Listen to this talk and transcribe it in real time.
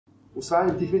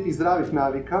usvajanjem tih nekih zdravih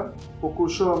navika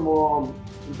pokušavamo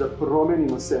da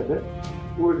promenimo sebe.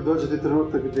 Uvijek dođe ti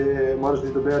trenutak gdje moraš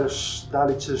da dobereš da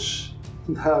li ćeš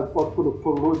da potpuno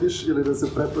poludiš ili da se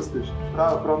prepustiš.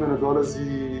 Prava promjena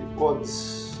dolazi od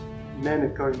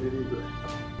mene kao individua.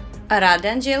 Rade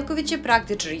Anđelković je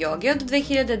praktičar joge od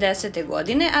 2010.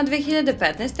 godine, a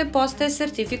 2015. postaje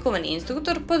sertifikovani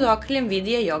instruktor pod okriljem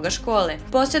Vidija joga škole.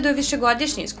 Posjeduje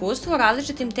višegodišnje iskustvo u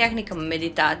različitim tehnikama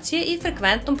meditacije i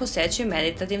frekventno posećuje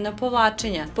meditativna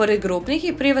povlačenja. Pored grupnih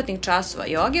i privatnih časova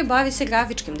joge, bavi se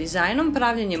grafičkim dizajnom,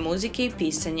 pravljenjem muzike i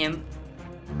pisanjem.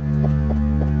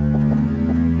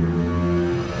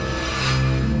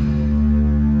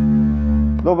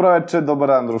 Dobro večer, dobar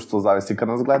dan društvo, zavisi kad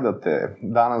nas gledate.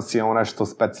 Danas imamo nešto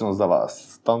specijalno za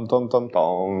vas. Tom.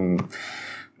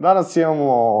 Danas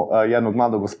imamo jednog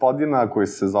mladog gospodina koji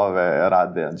se zove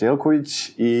Rade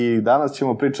Anđelković i danas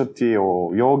ćemo pričati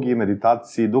o jogi,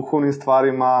 meditaciji, duhovnim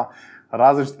stvarima,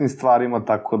 različitim stvarima,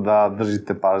 tako da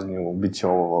držite pažnju, bit će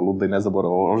ovo luda i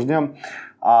nezaborava vožnja.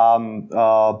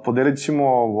 Podelit ćemo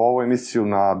ovu emisiju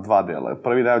na dva dela.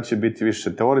 Prvi deo će biti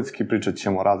više teoretski, pričat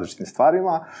ćemo o različitim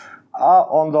stvarima, a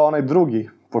onda onaj drugi,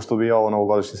 pošto bi je ovo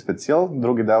novogodišnji specijal,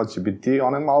 drugi deo će biti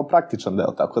onaj malo praktičan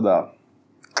deo, tako da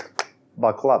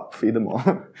buckle up, idemo.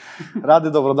 Rade,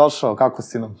 dobrodošao, kako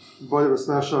si nam? Bolje vas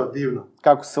našao, divno.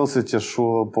 Kako se osjećaš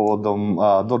povodom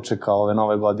dočeka ove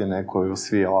nove godine koju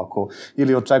svi ovako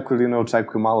ili očekuju ili ne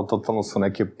očekuju, malo totalno su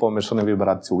neke pomešane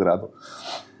vibracije u gradu?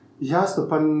 Jasno,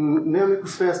 pa nemam neku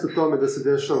svest o tome da se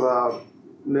dešava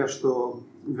nešto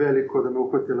veliko, da me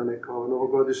uhvatila neka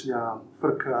novogodišnja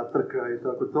frka, trka i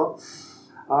tako to.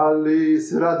 Ali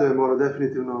se radujemo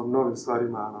definitivno novim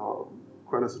stvarima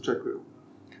koje nas očekuju.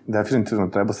 Definitivno,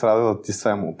 treba se radovati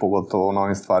svemu, pogotovo o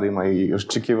novim stvarima i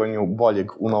očekivanju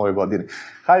boljeg u novoj godini.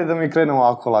 Hajde da mi krenemo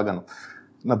ovako lagano.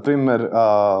 Naprimer,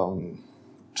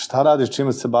 šta radiš,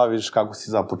 čime se baviš, kako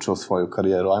si započeo svoju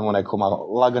karijeru? Ajmo neko malo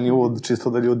lagani uvod, čisto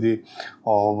da ljudi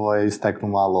isteknu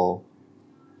malo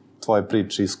tvoje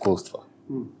priče i iskustva.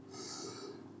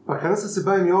 Pa kada sam se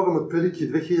bavim jogom od prilike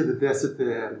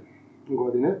 2010.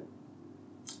 godine,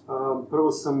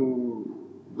 prvo sam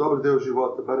dobar deo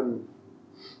života, barem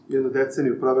jednu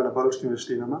deceniju proveo na borilačkim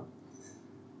veštinama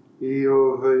i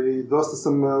dosta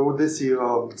sam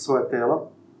udesio svoje telo,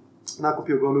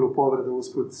 nakupio gomilu povreda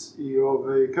usput i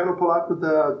krenuo polako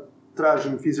da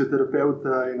tražim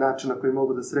fizioterapeuta i način na koji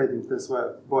mogu da sredim te svoje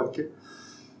boljke.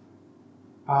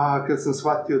 Pa kad sam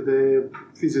shvatio da je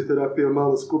fizioterapija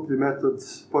malo skuplji metod,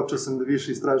 počeo sam da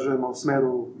više istražujem u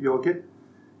smeru joge.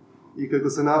 I kako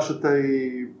sam našao taj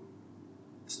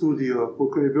studio,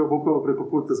 koji je bio bukvalno preko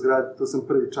puta zgrade, to sam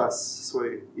prvi čas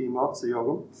svoj imao sa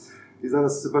jogom. I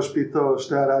danas sam se baš pitao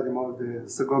šta ja radim ovde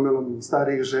sa gomilom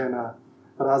starijih žena,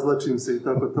 razlačim se i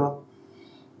tako to.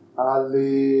 Ali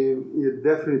je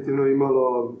definitivno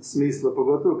imalo smisla,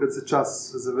 pogotovo kad se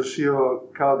čas završio,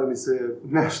 kao da mi se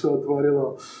nešto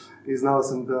otvorilo i znao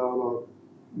sam da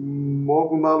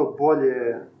mogu malo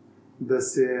bolje da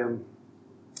se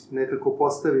nekako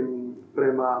postavim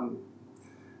prema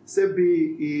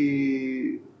sebi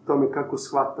i tome kako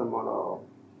shvatam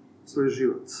svoj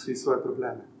život i svoje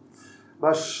probleme.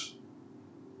 Baš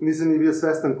nisam ni bio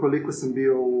svestan koliko sam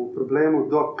bio u problemu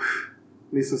dok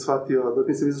nisam shvatio, dok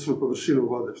nisam izašao na površinu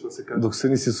vode, što se kaže. Dok se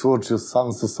nisi suočio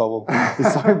sam sa sobom i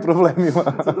svojim problemima.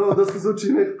 To dosta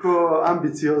zvuči nekako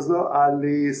ambiciozno,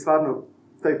 ali stvarno,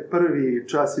 taj prvi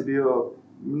čas je bio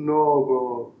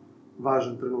mnogo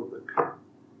važan trenutak.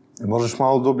 Možeš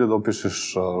malo dublje da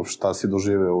opišeš šta si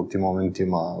doživeo u tim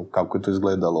momentima, kako je to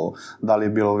izgledalo, da li je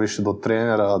bilo više do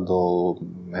trenera, do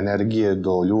energije,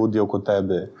 do ljudi oko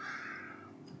tebe?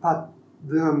 Pa,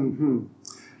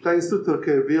 ta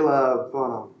instruktorka je bila,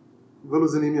 vrlo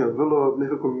zanimljiva, vrlo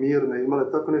nekako mirna, imala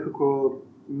je tako nekako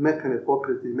mekane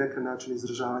pokrete i mekan način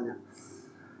izražavanja.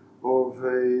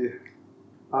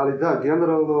 Ali da,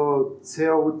 generalno,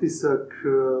 ceo utisak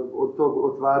od tog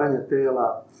otvaranja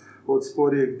tela, od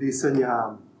sporijeg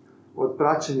disanja, od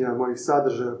praćenja mojih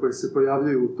sadržaja koji se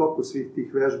pojavljaju u toku svih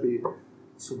tih vežbi,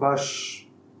 su baš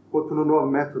potpuno nov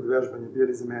metod vežbanja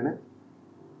bili za mene.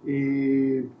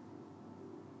 I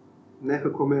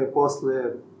nekako me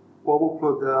posle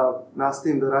povuklo da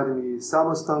nastavim da radim i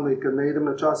samostalno i kad ne idem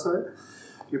na časove.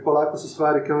 I polako su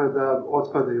stvari kao da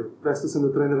otpadaju. Prestao sam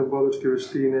da treniram borilačke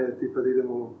veštine, tipa da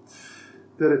idem u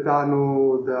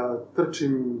teretanu, da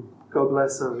trčim kao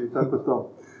blesav i tako to.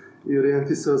 I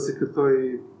orijentisao se ka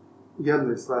toj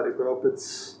jednoj stvari koja opet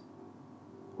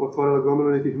otvorila gomilu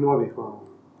nekih novih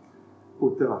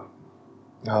puteva.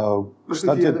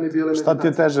 Šta ti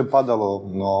je teže padalo?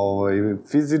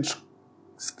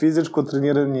 Fizičko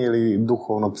treniranje ili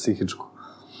duhovno, psihičko?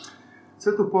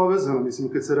 sve to povezano, mislim,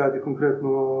 kad se radi konkretno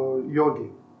o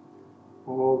jogi.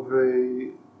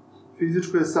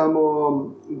 Fizičko je samo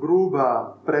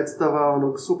gruba predstava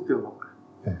onog suptilnog.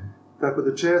 Tako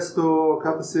da često,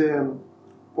 kako se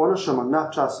ponašamo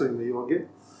na časovima joge,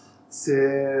 se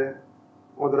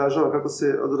odražava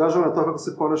na to kako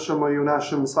se ponašamo i u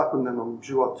našem svakodnevnom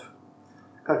životu.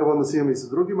 Kakav odnos imamo i sa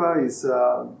drugima, i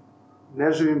sa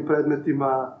neživim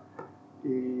predmetima,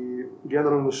 i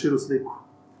generalno širu sliku.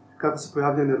 Kako se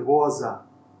pojavlja nervoza,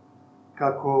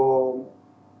 kako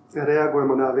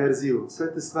reagujemo na averziju.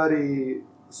 Sve te stvari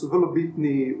su vrlo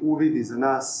bitni uvidi za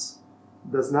nas,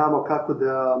 da znamo kako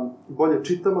da bolje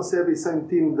čitamo sebe i samim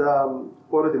tim da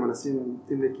poradimo na svim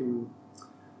tim nekim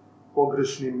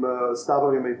pogrešnim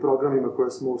stavovima i programima koje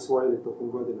smo usvojili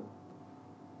tokom godina.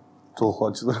 To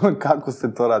hoću da... Kako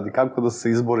se to radi? Kako da se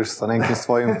izboriš sa nekim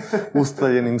svojim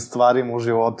ustaljenim stvarima u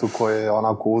životu koje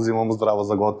onako uzimamo zdravo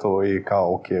za gotovo i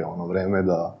kao, vreme je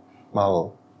da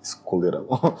malo iskuliramo.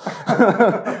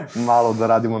 Malo da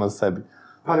radimo na sebi.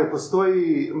 Pa ne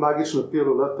postoji magična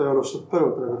pilula, to je ono što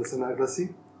prvo treba da se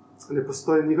naglasi. Ne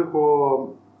postoji nikakvo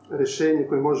rešenje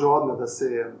koje može odmah da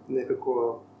se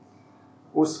nekako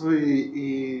usvoji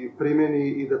i primeni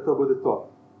i da to bude to.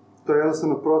 To je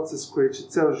jednostavno proces koji će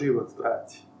ceo život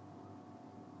trajati.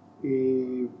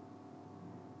 I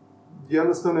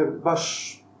jednostavno je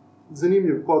baš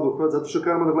zanimljiv poduhvat, zato što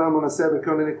trebamo da gledamo na sebe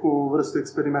kao na neku vrstu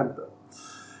eksperimenta.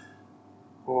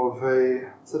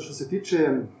 Sad što se tiče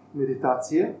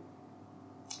meditacije,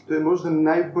 to je možda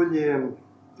najbolje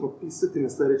opisati na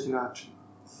sledeći način.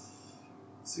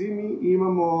 Svi mi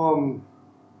imamo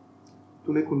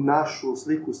tu neku našu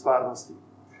sliku stvarnosti,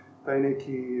 taj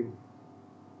neki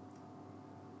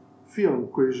film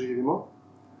koji živimo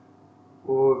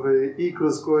i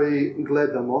kroz koji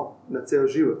gledamo na ceo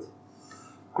život,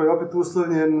 koji je opet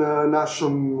uslovljen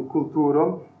našom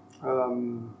kulturom,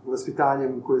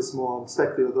 vaspitanjem koje smo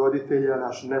stekli od roditelja,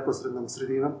 našom neposrednom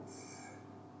sredinom.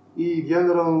 I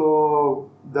generalno,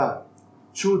 da,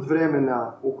 čud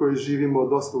vremena u kojoj živimo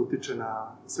dosta utiče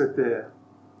na sve te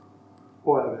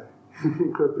pojave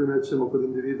koje primećujemo kod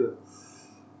individa.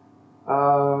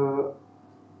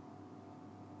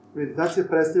 Meditacija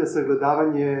predstavlja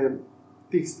sagledavanje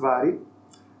tih stvari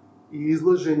i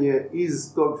izlaženje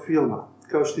iz tog filma,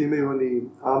 kao što imaju oni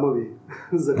amovi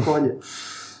za konje.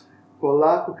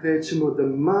 Polako krećemo da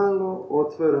malo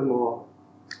otvaramo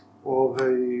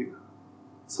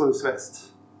svoju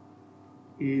svest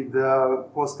i da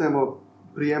postajemo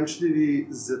prijemčljivi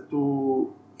za tu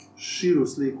širu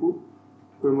sliku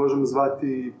koju možemo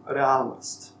zvati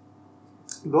realnost.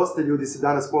 Dosta ljudi se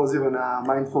danas poziva na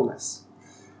mindfulness,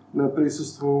 na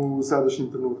prisustvu u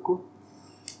sadašnjem trenutku,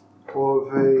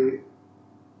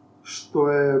 što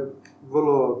je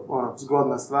vrlo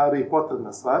zgodna stvar i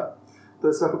potrebna stvar. To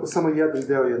je svakako samo jedan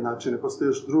deo jednačine, postoje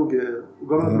još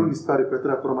uglavnom drugi stvari koje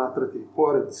treba promatrati,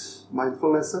 pored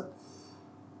mindfulnessa.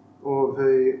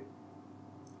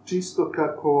 Čisto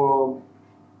kako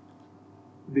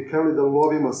bi krenuli da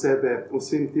lovimo sebe u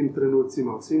svim tim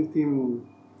trenucima, u svim tim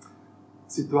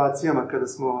situacijama kada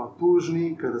smo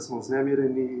tužni, kada smo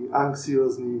uznemireni,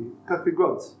 anksiozni, kakvi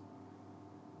god.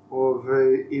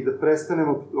 I da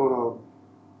prestanemo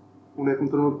u nekom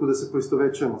trenutku da se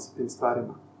poistovećujemo sa tim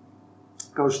stvarima.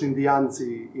 Kao što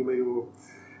Indijanci imaju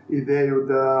ideju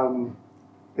da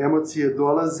emocije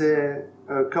dolaze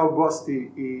kao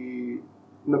gosti i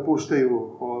napuštaju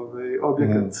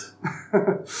objekat.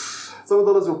 Samo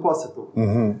dolaze u posetu.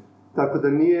 Tako da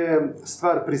nije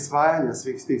stvar prisvajanja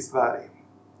svih tih stvari.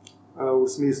 U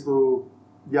smislu,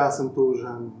 ja sam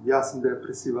tužan, ja sam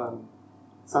depresivan,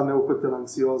 sad me uhvatila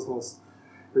anksioznost.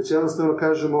 Već jednostavno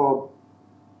kažemo,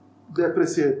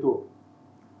 depresija je tu,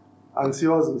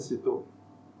 anksioznost je tu.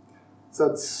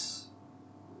 Sad,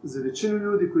 za većinu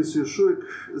ljudi koji su još uvijek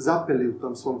zapeli u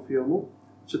tom svom filmu,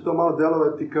 će to malo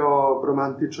delovati kao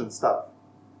romantičan stav.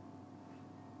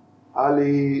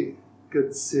 Ali, kad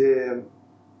se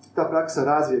ta praksa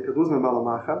razvije, kad uzme malo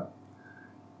maha,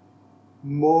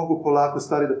 mogu polako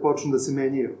stvari da počnu da se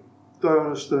menjaju. To je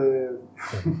ono što je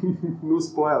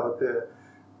nus pojava te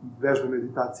vežbe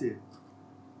meditacije.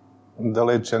 Da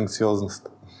leči anksioznost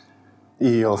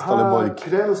i ostale boljke.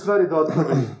 Krenu stvari da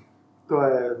otpadaju. To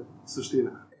je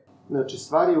suština. Znači,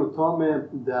 stvar je u tome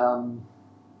da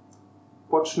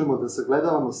počnemo da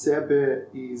sagledavamo sebe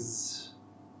iz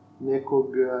nekog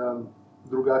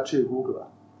drugačijeg ugla.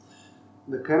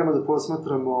 Da krenemo da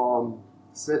posmatramo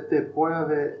sve te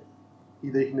pojave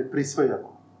i da ih ne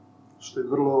prisvajamo, što je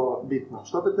vrlo bitno.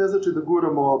 Što opet ne znači da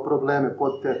guramo probleme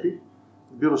pod tepih,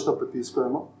 bilo što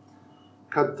potiskujemo.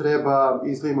 Kad treba,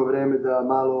 izdvojimo vreme da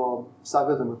malo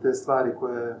sagledamo te stvari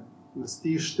koje nas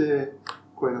tište,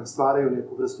 koje nam stvaraju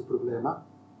neku vrstu problema,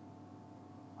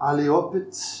 ali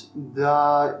opet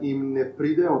da im ne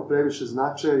pridajemo previše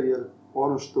značaja, jer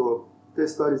ono što te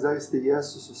stvari zaista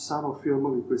jesu su samo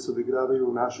filmovi koji se odigravaju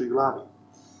u našoj glavi.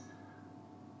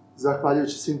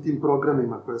 Zahvaljujući svim tim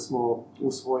programima koje smo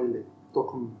usvojili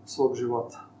tokom svog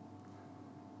života.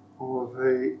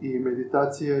 I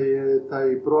meditacija je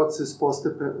taj proces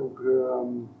postepenog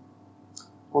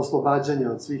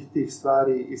oslobađanja od svih tih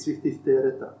stvari i svih tih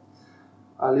tereta.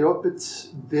 Ali opet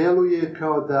deluje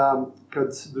kao da kad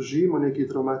doživimo neki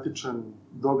traumatičan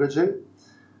događaj,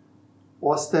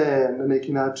 ostaje na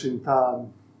neki način ta,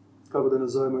 kako da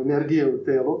nazovemo, energija u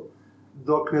telu,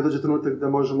 dok ne dođe trenutak da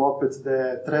možemo opet da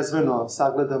je trezveno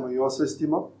sagledamo i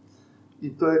osvestimo.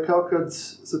 I to je kao kad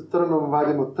sa trnom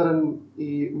vadimo trn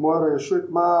i mora još uvijek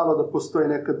malo da postoji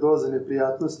neka doza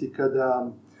neprijatnosti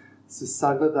kada se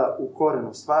sagleda u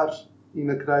korenu stvar i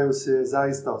na kraju se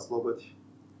zaista oslobodi.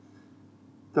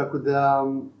 Tako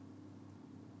da,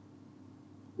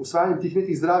 usvajanjem tih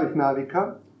nekih zdravih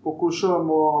navika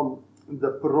pokušavamo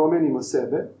da promenimo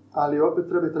sebe, ali opet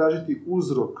treba tražiti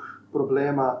uzrok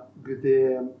problema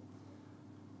gde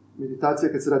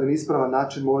meditacija, kad se radi na ispravan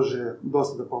način, može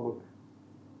dosta da pomogne.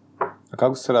 A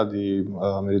kako se radi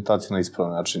meditacija na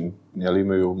ispravan način? Je li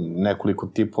imaju nekoliko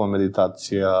tipova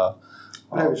meditacija?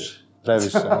 Previše.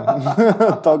 Previše.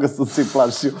 Toga sam svi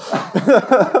plašio.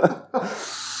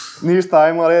 Ništa,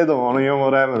 ajmo redom, imamo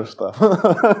vremena, šta?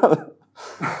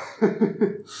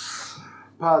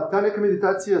 Pa, ta neka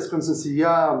meditacija s kojom sam se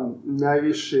ja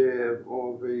najviše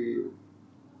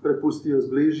prepustio,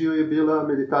 zbližio je bila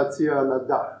meditacija na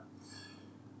dah.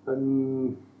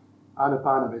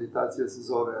 Anapana meditacija se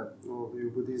zove u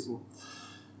budizmu.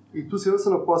 I tu se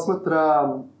jednostavno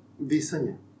posmatra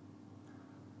disanje.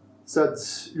 Sad,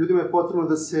 ljudima je potrebno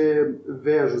da se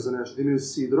vežu za nešto, da imaju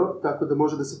sidro, tako da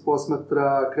može da se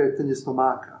posmatra kretanje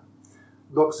stomaka,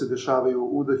 dok se dešavaju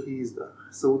udah i izdah.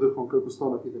 Sa udahom kako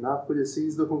stomak ide napolje, sa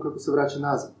izdahom kako se vraća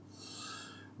nazad.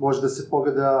 Može da se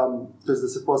pogleda, to jest da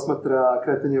se posmatra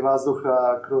kretanje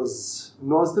vazduha kroz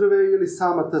nozdrve ili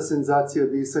sama ta senzacija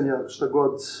disanja, šta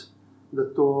god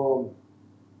da to...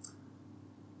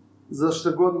 Za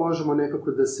šta god možemo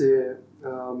nekako da se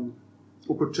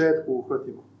u početku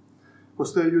uhvatimo.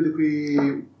 Postoje ljudi koji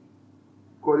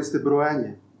koriste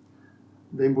brojanje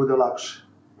da im bude lakše.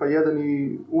 Pa jedan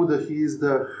i udah i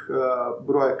izdah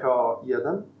broje kao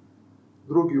 1,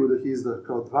 drugi udah i izdah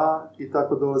kao 2 i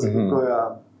tako dolazi do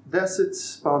broja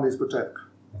 10, pa onda iz početka.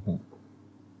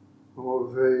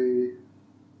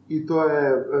 I to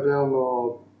je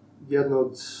realno jedna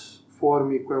od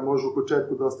formi koja može u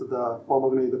početku dosta da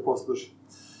pomogne i da posluži.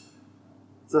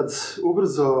 Sad,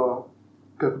 ubrzo,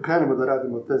 kako krenemo da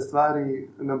radimo te stvari,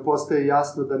 nam postaje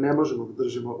jasno da ne možemo da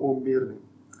držimo mirnim.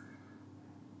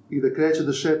 I da kreće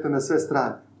da šeta na sve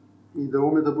strane. I da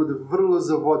ume da bude vrlo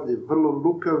zavodljiv, vrlo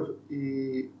lukav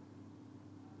i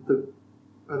da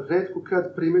retko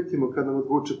kad primetimo kad nam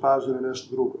odvuče pažnju na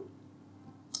nešto drugo.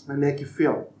 Na neki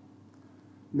film.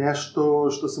 Nešto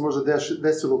što se možda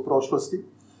desilo u prošlosti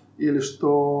ili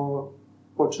što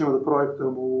počnemo da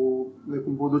projektujemo u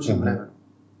nekom budućem vremenu.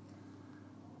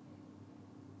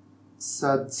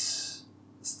 Sad,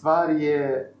 stvar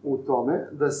je u tome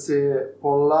da se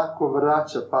polako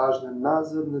vraća pažnja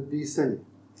nazad na disanje.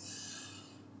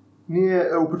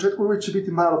 U početku uvijek će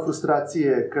biti malo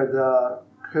frustracije kada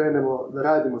krenemo da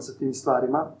radimo sa tim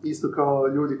stvarima, isto kao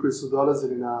ljudi koji su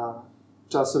dolazili na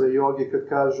časove joge kad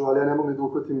kažu, ali ja ne mogu da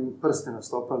uhvatim prste na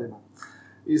stopalima.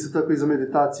 Isto tako i za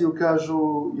meditaciju kažu,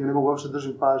 ja ne mogu uopšte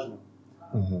držim pažnju.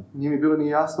 Nije mi bilo ni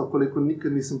jasno koliko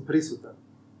nikad nisam prisutan.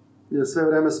 Jer sve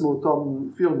vreme smo u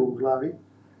tom filmu u glavi,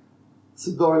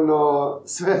 sam dovoljno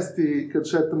svesti kad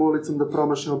šetamo ulicom da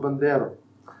promašimo banderu.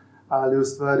 Ali u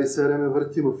stvari sve vreme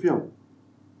vrtimo film.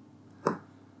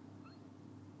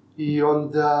 I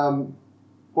onda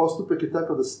postupak je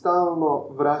tako da stalno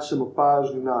vraćamo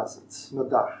pažnju nazad, na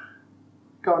dah.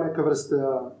 Kao neka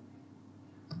vrsta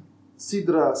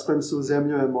sidra s kojim se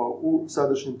uzemljujemo u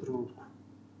sadašnjem trenutku.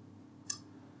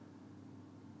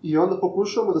 I onda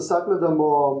pokušavamo da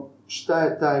sagledamo šta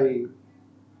je taj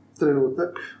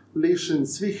trenutak, lišen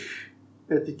svih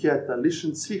etiketa,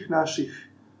 lišen svih naših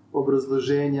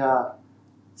obrazloženja,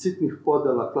 sitnih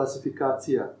podela,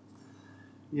 klasifikacija.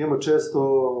 Imamo često,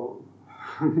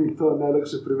 to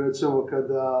najlakše primećamo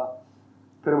kada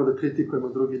krenemo da kritikujemo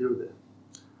drugi ljude.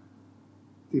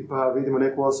 Tipa vidimo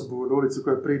neku osobu na ulici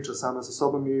koja priča sama sa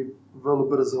sobom i vrlo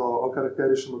brzo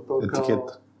okarakterišemo to kao...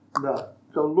 Etiketa. Da,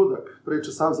 kao ludak,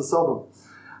 priča sam sa sobom.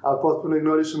 A potpuno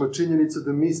ignorišemo činjenicu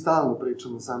da mi stalno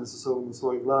pričamo sami sa sobom u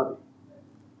svojoj glavi.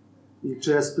 I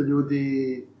često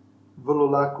ljudi vrlo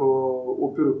lako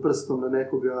upiru prstom na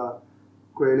nekoga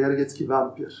koji je energetski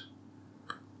vampir.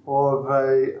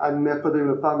 A ne pada im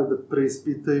na pamet da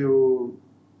preispitaju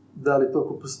da li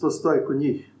to stoji kod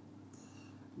njih.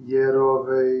 Jer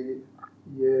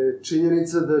je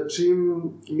činjenica da čim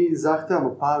mi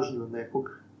zahtevamo pažnju od nekog,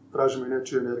 tražimo i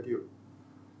nečiju energiju.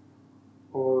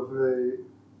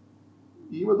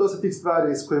 Ima dosta tih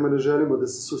stvari s kojima ne želimo da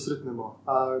se susretnemo,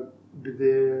 a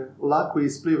gde lako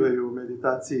isplivaju u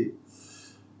meditaciji.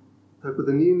 Tako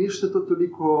da nije ništa to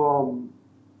toliko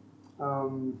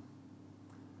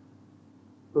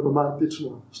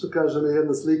romantično, što kaže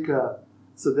jedna slika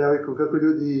sa devojkom, kako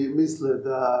ljudi misle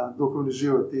da duhovni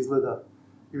život izgleda.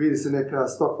 I vidi se neka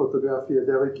stok fotografija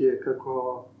devojke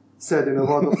kako sedi na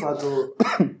vodopadu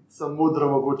sa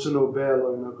mudrom obučena u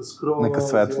belo, onako skroz. Neka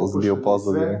svetlost bio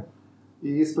pozadini.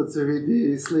 I ispod se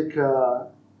vidi slika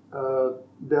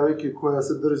devojke koja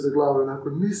se drži za glavu, onako,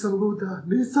 nisam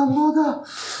luda!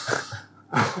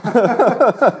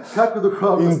 Kako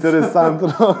duhovnost? Interesantno.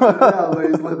 Realno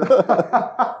izgleda.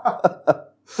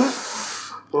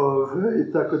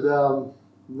 I tako da...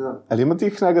 Ali ima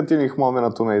tih negativnih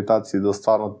momenta u meditaciji da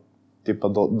stvarno tipa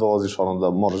dolaziš da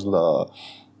moraš da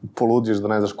poludiš, da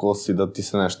ne znaš ko si, da ti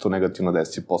se nešto negativno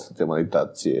desi posle te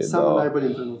meditacije? Samo u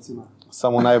najboljim trenucima.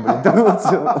 Samo u najboljim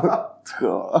trenucima.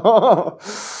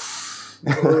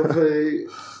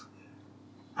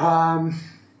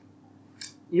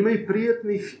 Ima i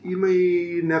prijatnih, ima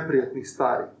i neprijatnih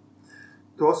stvari.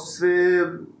 To su sve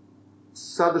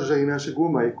sadržaji našeg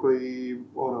uma i koji,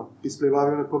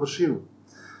 isplivavaju na površinu.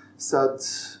 Sad,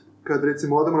 kad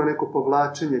recimo odemo na neko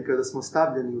povlačenje, kada smo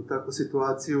stavljeni u takvu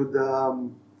situaciju da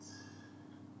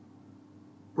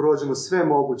prođemo sve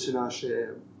moguće naše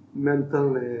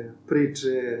mentalne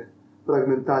priče,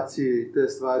 fragmentacije i te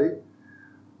stvari,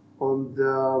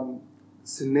 onda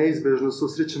se neizbežno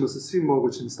susrećemo sa svim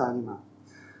mogućim stanjima.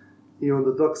 I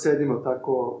onda dok sedimo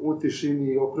tako u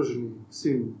tišini i okruženi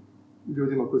svim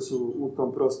ljudima koji su u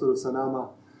tom prostoru sa nama,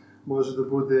 može da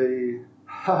bude i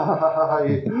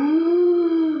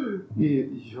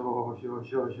joj.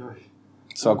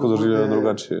 Svako doživljava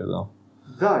drugačije, da.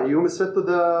 Da, i ume sve to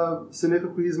da se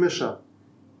nekako izmeša.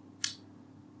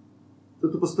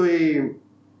 Zato postoji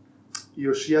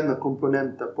još jedna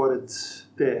komponenta pored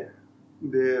te,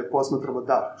 gde posmatramo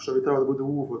dah, što bi trebalo da bude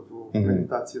uvod u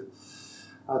meditaciju.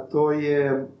 A to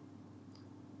je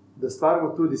da stvaramo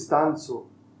tu distancu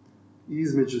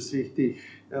između svih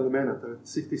tih elemenata,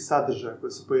 svih tih sadržaja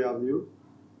koje se pojavljuju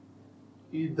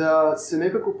i da se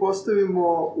nekako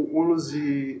postavimo u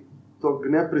ulozi tog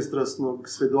nepristrasnog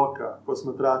svedoka,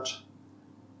 posmatrača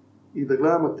i da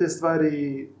gledamo te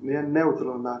stvari na jedan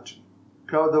neutralan način.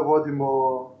 Kao da vodimo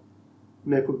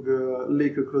nekog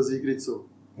lika kroz igricu.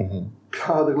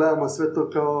 Kao da gledamo sve to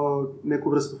kao neku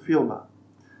vrstu filma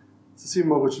sa svim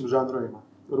mogućim žanrovima.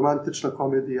 Romantična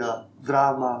komedija,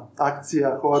 drama,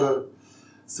 akcija, horor,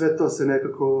 sve to se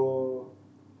nekako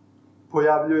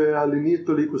pojavljuje, ali nije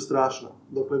toliko strašno.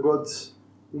 Dokle god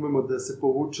umemo da se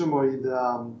povučemo i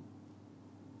da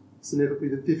se nekako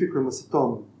identifikujemo sa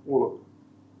tom ulogom.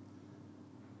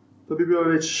 To bi bio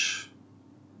već,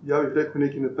 ja bih rekao,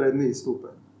 neki napredniji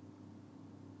stupanj.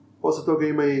 Posle toga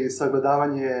ima i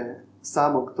sagledavanje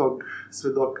samog tog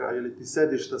svedoka ili ti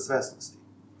sedišta svesnosti.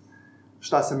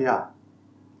 Šta sam ja?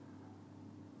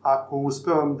 Ako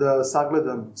uspevam da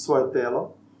sagledam svoje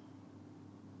telo,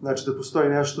 znači da postoji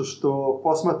nešto što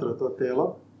posmatra to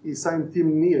telo i samim tim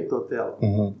nije to telo,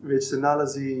 već se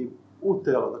nalazi u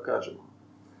telo, da kažemo.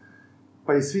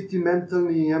 Pa i svi ti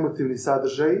mentalni i emotivni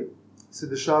sadržaji se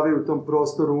dešavaju u tom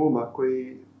prostoru uma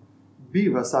koji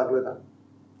biva sagledan.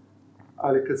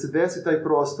 Ali kad se desi taj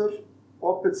prostor,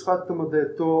 opet shvatamo da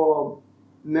je to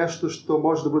nešto što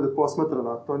može da bude posmatrano,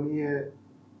 a to nije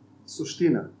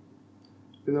suština.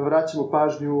 I da vraćamo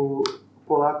pažnju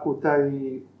polako u taj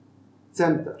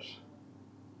centar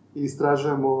i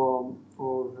istražujemo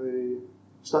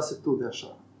šta se tu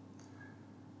dešava.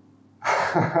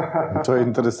 To je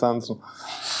interesantno.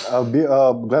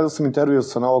 Gledao sam intervju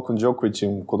sa Novakom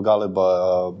Đokovićem kod Galeba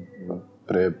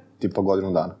pre tipa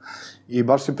godinu dana. I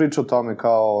baš si pričao o tome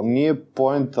kao, nije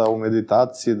poenta u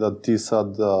meditaciji da ti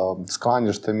sad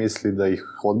sklanjaš te misli, da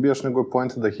ih odbijaš, nego je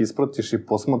poenta da ih ispratiš i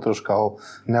posmatraš kao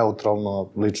neutralno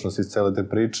ličnost iz cele te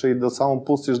priče i da samo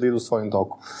pustiš da idu svojim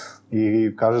tokom.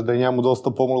 I kažeš da je njemu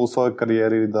dosta pomoglo u svojoj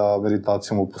karijeri da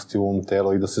meditacijom upusti um,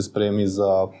 telo i da se spremi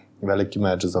za veliki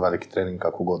meč, za veliki trening,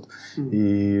 kako god.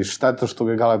 I šteta što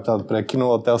ga je Galeb tada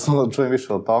prekinuo, teo sam da čujem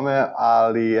više o tome,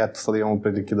 ali eto, sad imamo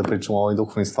prilike da pričamo o ovim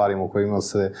duhovnim stvarima o kojima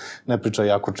se ne priča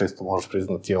jako često, možeš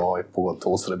priznati,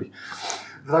 pogotovo u Srbiji.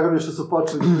 Drago mi je što su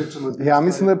počeli da pričamo. Ja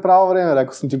mislim da je pravo vreme,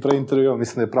 rekao sam ti pre intervjua,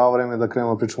 mislim da je pravo vreme da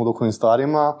krenemo da pričamo o duhovnim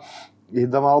stvarima i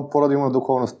da malo poradimo na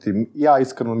duhovnosti. Ja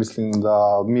iskreno mislim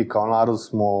da mi kao narod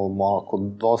smo malako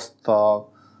dosta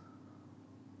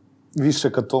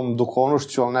više ka tom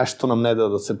duhovnošću, ali nešto nam ne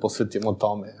da se posvetimo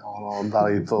tome. Da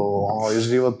li to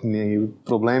životni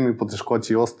problemi,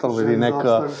 poteškoće i ostalo, ili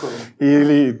neka...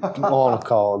 Ili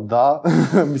kao da,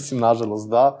 mislim, nažalost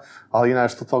da, ali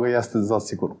nešto toga jeste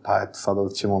zasigurno. Pa eto, sada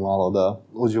ćemo malo da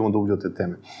uđemo dublje u te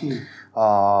teme.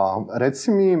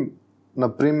 Reci mi, na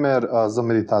primer, za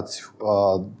meditaciju,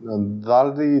 da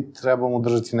li trebamo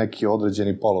držati neki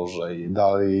određeni položaj,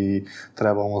 da li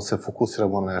trebamo se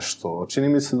fokusiramo na nešto? Čini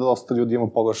mi se da dosta ljudi ima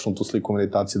pogrešnu tu sliku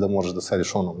meditacije, da možeš da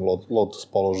sediš u onom lotus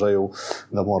položaju,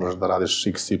 da moraš da radiš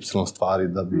x, y stvari,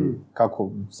 da bi, kako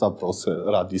zapravo se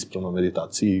radi ispravno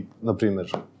meditaciji, na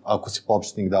primer, ako si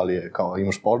početnik, da li je kao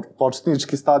imaš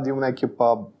početnički stadijum neke,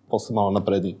 pa posle malo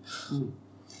napredniji.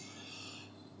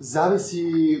 Zavisi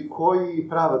koji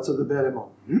pravac odaberemo.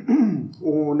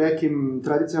 U nekim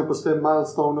tradicijama postoje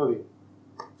milestone-ovi,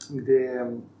 gde,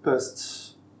 to jest,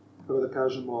 kako da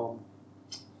kažemo,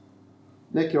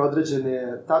 neke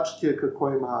određene tačke ka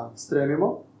kojima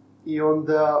stremimo i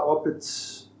onda opet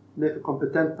neka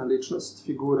kompetentna ličnost,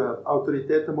 figura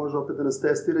autoriteta može opet da nas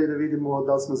testira i da vidimo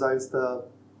da li smo zaista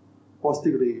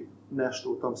postigli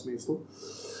nešto u tom smislu.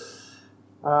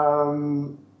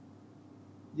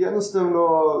 Jednostavno,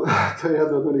 to je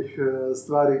jedna od onih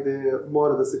stvari gde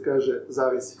mora da se kaže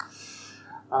zavisi.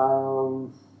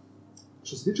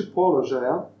 Što se tiče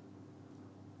položaja,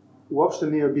 uopšte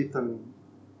nije bitan,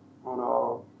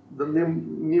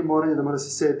 nije moranje da mora se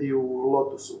sedi u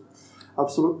lotusu.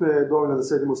 Apsolutno je dovoljno da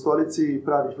sedimo u stolici,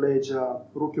 pravih leđa,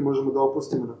 ruke možemo da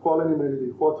opustimo na kolenima ili da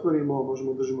ih otvorimo,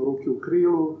 možemo da držimo ruke u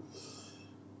krilu.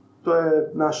 To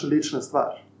je naša lična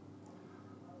stvar.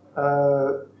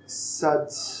 Sad,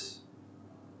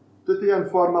 to je jedan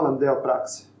formalan deo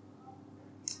prakse.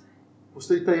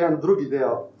 Postoji taj jedan drugi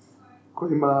deo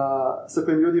sa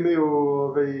kojim ljudi imaju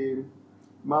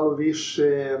malo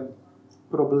više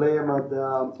problema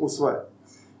da usvoje.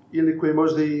 Ili koji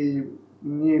možda i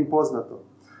nije im poznato.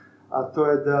 A to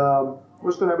je da,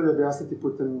 možete najbolje objasniti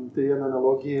putem te jedne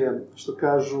analogije, što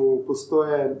kažu,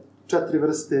 postoje 4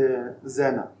 vrste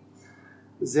zena.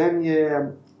 Zen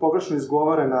je pogrešno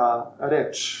izgovorena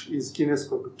reč iz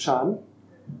kineskog chan,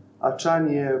 a chan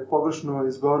je pogrešno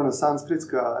izgovorena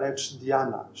sanskritska reč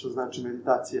dhyana, što znači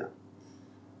meditacija.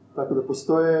 Tako da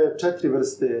postoje 4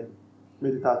 vrste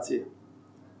meditacije.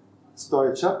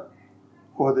 Stojeća,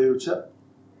 hodajuća,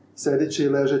 sedeća i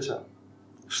ležeća.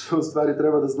 Što u stvari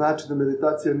treba da znači da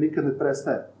meditacija nikad ne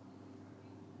prestaje.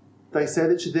 Taj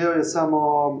sedeći deo je samo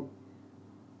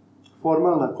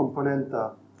formalna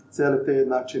komponenta cele te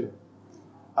jednačine.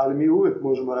 Ali mi uvek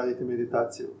možemo raditi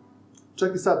meditaciju.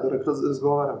 Čak i sad, dok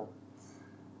razgovaramo.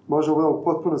 Možemo biti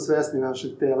potpuno svesni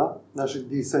našeg tela, našeg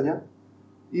disanja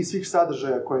i svih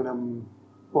sadržaja koji nam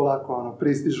polako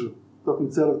pristižu tokom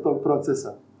celog tog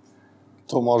procesa.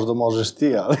 To možda možeš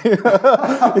ti, ali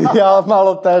ja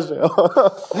malo teže.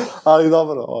 Ali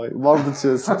dobro, možda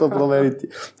će se to promeniti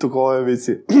tokom ove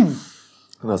emisiji.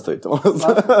 Nastavite, možda.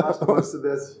 Svašta može se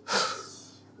desiti.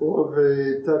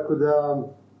 Tako da,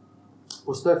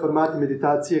 postoje formati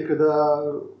meditacije kada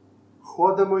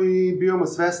hodamo i bivamo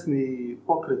svesni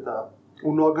pokreta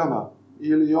u nogama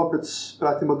ili opet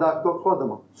pratimo dah dok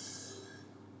hodamo.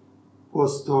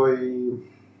 Postoji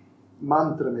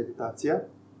mantra meditacija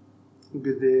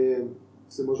gde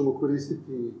se možemo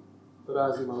koristiti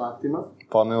raznim alatima.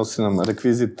 Poneo si nam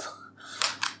rekvizit.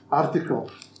 Artikl,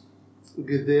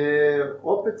 gde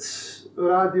opet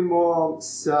radimo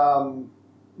sa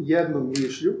jednom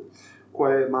mišlju,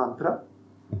 koja je mantra,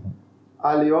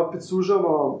 ali opet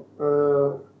sužamo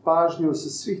pažnju sa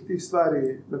svih tih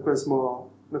stvari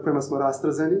na kojima smo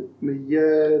rastrazeni, na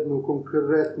jednu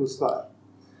konkretnu stvar.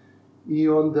 I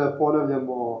onda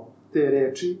ponavljamo te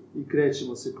reči i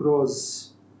krećemo se kroz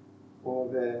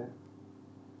ove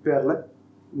perle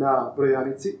na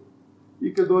brojanici.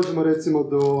 I kad dođemo recimo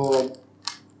do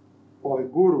ove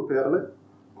guru perle,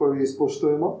 koju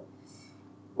ispoštujemo,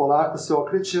 polako se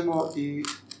okrećemo i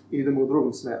idemo u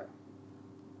drugom smeru.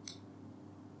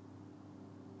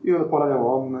 I onda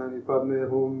ponavljamo Om mani padme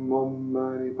hum, Om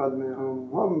mani padme hum,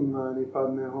 Om mani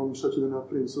padme hum. Šta ću da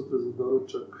napravim sutra za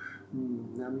doručak?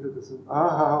 Ne mislim da sam...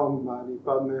 Om mani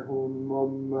padme hum,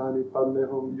 Om mani padme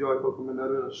hum. Joj, koliko me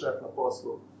nervira šef na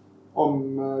poslu.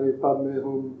 Om mani padme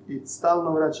hum. I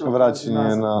stalno vraćamo...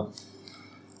 Vraćanje na...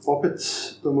 Opet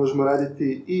to možemo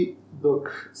raditi i dok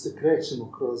se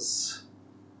krećemo kroz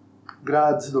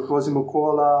grad, dok vozimo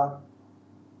kola,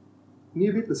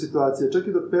 nije bitna situacija. Čak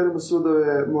i dok peremo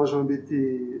sudove možemo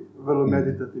biti vrlo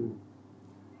meditativni.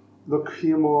 Dok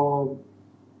imamo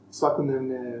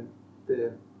svakodnevne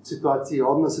te situacije,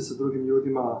 odnose sa drugim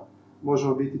ljudima,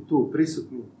 možemo biti tu,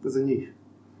 prisutni za njih.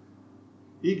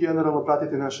 I generalno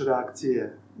pratiti naše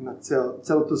reakcije na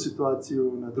celu tu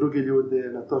situaciju, na druge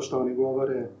ljude, na to što oni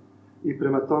govore. I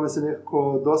prema tome se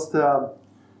nekako dosta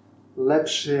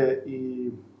lepše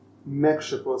i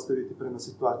mekše postaviti prema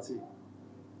situaciji.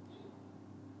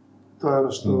 To je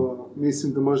ono što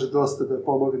mislim da može dosta da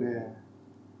pomogne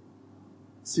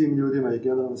svim ljudima i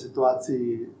generalno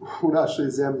situaciji u našoj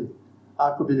zemlji,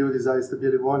 ako bi ljudi zaista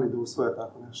bili voljni da usvoje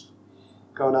tako nešto,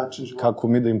 kao način života. Kako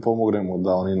mi da im pomognemo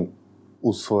da oni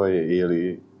usvoje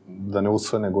ili da ne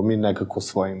usvoje, nego mi nekako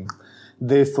svojim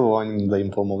dejstvovanjem da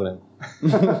im pomognemo.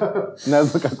 Ne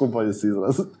znam kako bolje se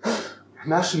izrazi.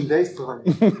 Našim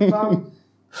dejstvovanjem?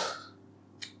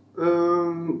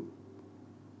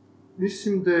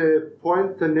 Mislim da je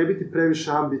poenta ne biti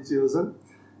previše ambiciozan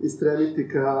i stremiti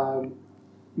ka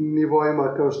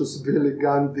nivoima kao što su bili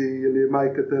Gandhi ili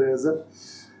Majka Tereza,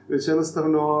 već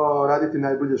jednostavno raditi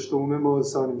najbolje što umemo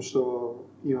sa onim što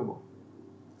imamo,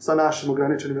 sa našim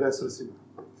ograničenim resursima.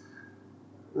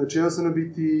 Znači jednostavno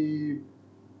biti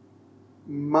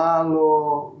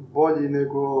malo bolji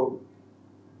nego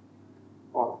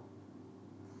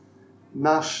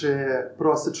naše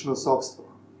prosečno sopstvo.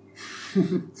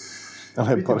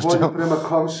 Biti bolji prema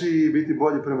komšiji, biti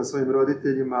bolji prema svojim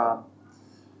roditeljima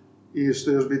i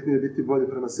što je još bitnije, biti bolji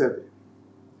prema sebi.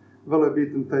 Vrlo je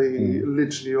bitan taj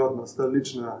lični odnos, ta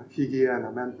lična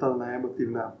higijena, mentalna,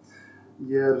 emotivna,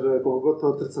 jer kako god to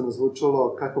otrcano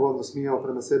zvučalo, kakav odnos mi imamo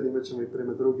prema sebi, imat ćemo i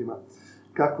prema drugima.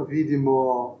 Kako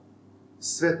vidimo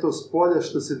sve to spolja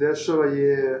što se dešava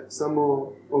je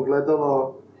samo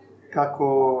ogledalo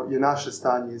kako je naše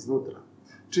stanje iznutra.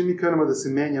 Čim mi krenemo da se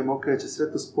menjamo, kreće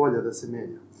sve to spolja da se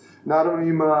menja. Naravno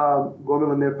ima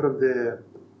gomila nepravde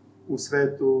u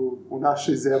svetu, u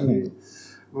našoj zemlji,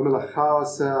 gomila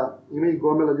haosa, ima i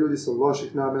gomila ljudi sa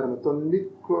loših namerama, to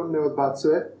niko ne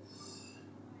odbacuje,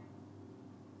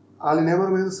 ali ne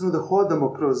moramo jednostavno da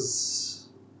hodamo kroz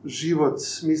život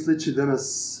misleći da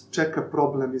nas čeka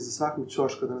problem iza svakog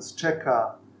ćoška, da nas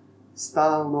čeka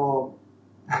stalno.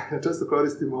 Ja često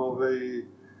koristim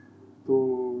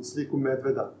tu sliku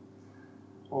medveda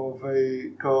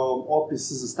kao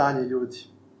opis za stanje ljudi.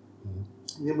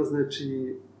 Ima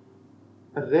znači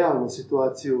realnu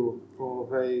situaciju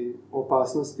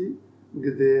opasnosti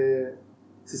gde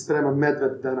se sprema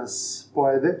medved da nas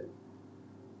pojede,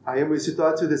 a imamo i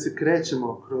situaciju gde se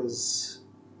krećemo kroz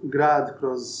grad,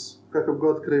 kroz kakav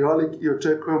god krajolik i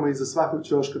očekujemo iza svakog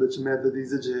ćoška da će medved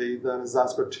izađe i da nas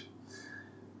zaskoči.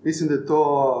 Mislim da je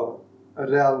to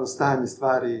realno stanje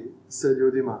stvari sa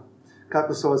ljudima,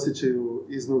 kako se osjećaju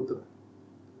iznutra.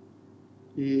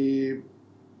 I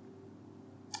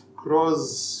kroz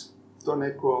to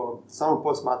neko samo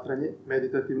posmatranje,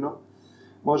 meditativno,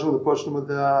 možemo da počnemo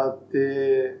da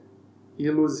te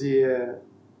iluzije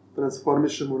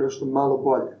transformišemo u nešto malo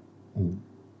bolje.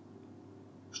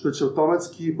 Što će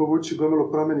automatski povući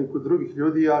gomilu promeni kod drugih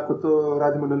ljudi, ako to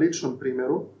radimo na ličnom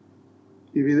primjeru,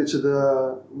 i vidjet će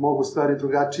da mogu stvari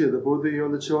drugačije da budu i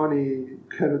onda će oni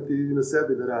krenuti i na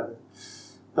sebi da rade.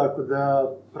 Tako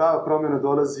da prava promjena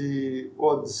dolazi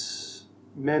od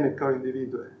mene kao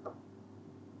individue.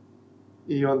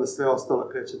 I onda sve ostalo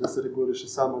kreće da se reguliše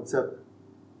samo od sebe.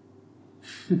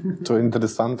 To je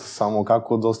interesantno, samo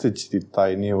kako dostići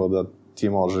taj nivo da ti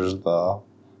možeš da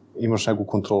imaš neku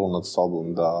kontrolu nad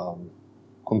sobom, da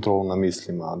kontrolu na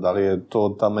mislima. Da li je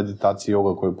to ta meditacija i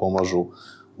joga koju pomažu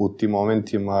u tim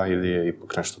momentima ili je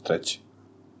ipak nešto treće?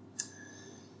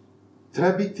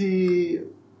 Treba biti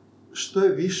što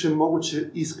je više moguće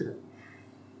iskren.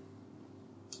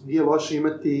 Nije loše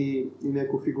imati i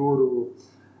neku figuru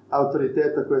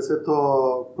autoriteta koja je sve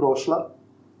to prošla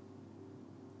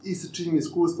i sa čijim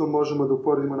iskustvom možemo da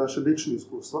uporedimo naše lično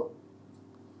iskustvo.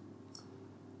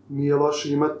 Nije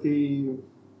loše imati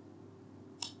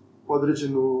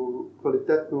određenu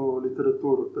kvalitetnu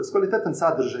literaturu, to je kvalitetan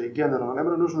sadržaj generalno, ne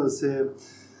mora nužno da se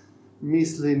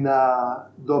misli na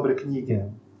dobre knjige,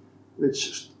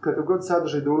 već kakav god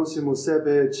sadržaj da unosimo u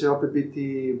sebe će opet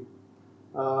biti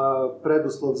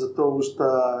preduslov za to u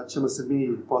šta ćemo se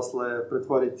mi posle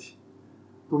pretvoriti.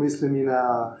 Tu mislim i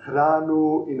na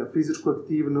hranu, i na fizičku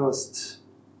aktivnost,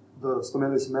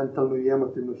 spomenuli smo mentalnu i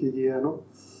emotivnu higijenu.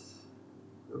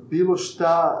 Bilo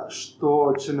šta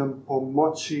što će nam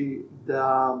pomoći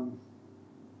da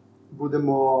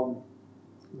budemo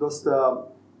dosta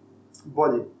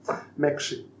bolji,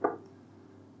 mekši.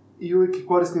 I uvijek je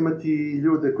korisno imati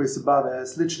ljude koji se bave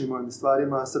sličnim ovim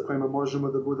stvarima, sa kojima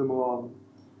možemo da budemo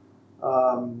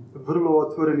vrlo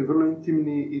otvoreni, vrlo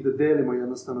intimni i da delimo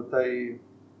jednostavno taj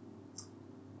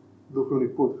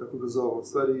duhovni put, kako ga zovu, u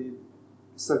stvari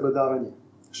sagledavanje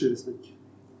šire slike.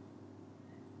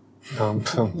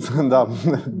 Da,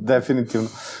 definitivno.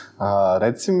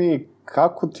 Reci mi,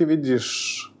 kako ti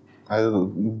vidiš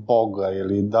Boga,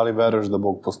 ili da li veruješ da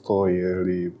Bog postoji,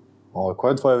 ili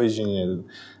koje je tvoje viđenje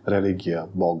religija,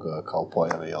 Boga kao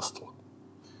pojave i ostalo?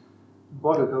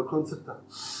 Boga kao koncepta?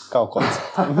 Kao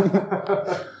koncept.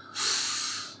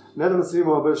 Nedavno sam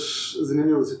imao baš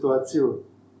zanimljivu situaciju.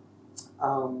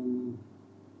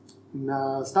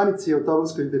 Na stanici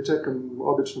autobuskoj gde čekam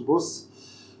obično bus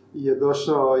je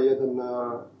došao jedan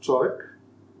čovek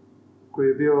koji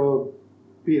je bio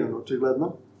pijan,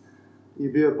 očigledno, i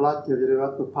bio je blatnjav,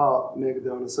 vjerovatno pao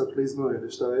negde, se okliznuo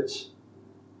ili šta već.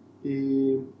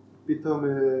 I pitao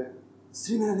me,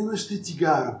 sine, nemaš ti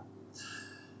cigaru?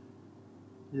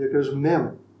 I ja kažem,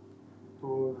 nemam.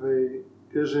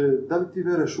 Kaže, da li ti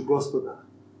veruješ u Gospoda?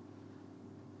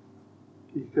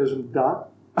 I kažem, da.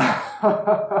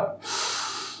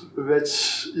 Već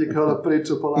je kao da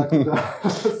priča polako da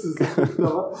se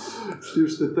zavrtava. S tim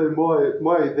što je taj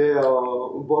moja ideja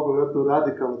o Bogu vjerojatno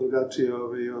radikalno drugačije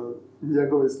o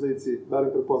njegove slici,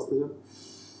 barem prepostavljam.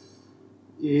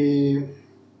 I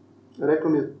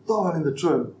rekao mi je, to volim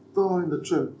da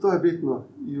čujem, to je bitno.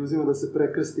 I uzima da se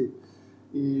prekrsti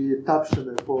i tapše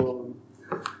me po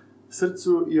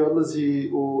srcu i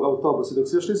odlazi u autobus. I dok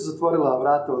se još nisu zatvorila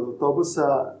vrata od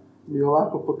autobusa, mi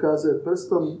ovako pokazuje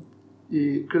prstom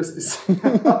i krsti se.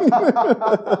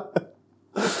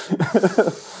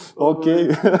 Okej.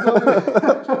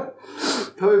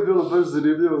 To bi bilo baš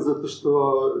zanimljivo, zato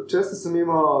što često sam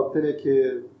imao te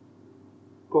neke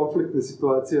konfliktne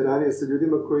situacije ranije sa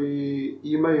ljudima koji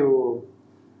imaju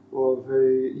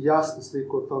jasnu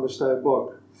sliku o tome šta je Bog.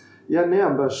 Ja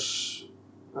nemam baš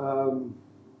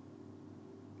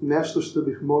nešto što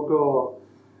bih mogao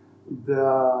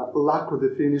da lako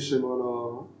definišem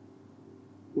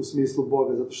u smislu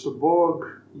Boga, zato što Bog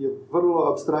je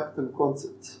vrlo apstraktan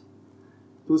koncept.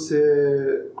 Tu se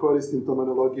koristim tom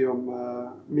analogijom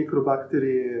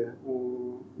mikrobakterije u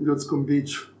ljudskom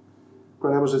biću,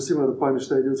 koja ne može sigurno da pojmi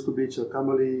šta je ljudsko biće,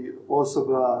 kamoli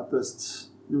osoba, to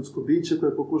jest ljudsko biće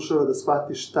koje pokušava da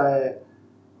shvati šta je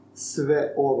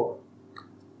sve ovo.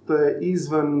 To je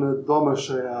izvan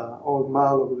domašaja ovog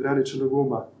malog ograničenog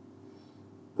uma.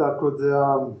 Tako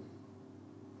da,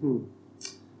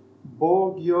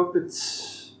 Bog je opet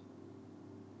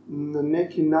na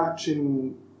neki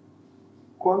način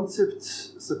koncept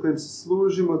sa kojim se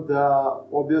služimo da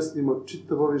objasnimo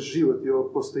čitav ovaj život i ovo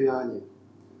postojanje.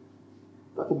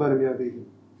 Tako barem ja vidim.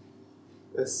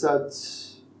 Sad,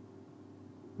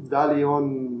 da li je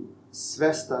on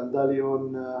svestan, da li je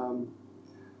on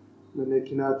na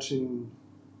neki način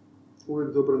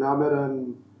uvijek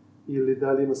dobronameran ili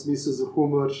da li ima smisla za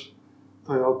humor,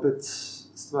 to je opet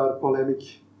stvar polemike.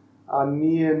 A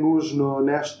nije nužno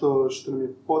nešto što nam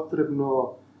je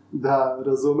potrebno da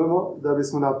razumemo da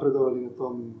bismo napredovali na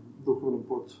tom duhovnom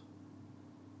putu.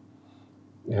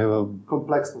 Evo,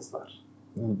 kompleksna stvar.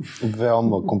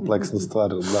 Veoma kompleksna stvar,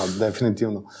 da,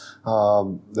 definitivno.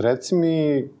 Reci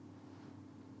mi,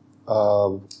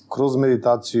 kroz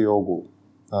meditaciju i jogu,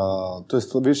 to je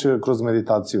više kroz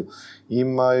meditaciju,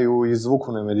 imaju i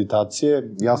zvukovne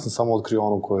meditacije. Ja sam samo otkrio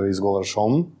onu koju izgovaraš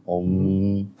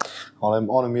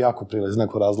ona mi jako prila iz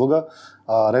nekog razloga.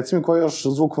 Reci mi koje još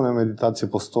zvukovne meditacije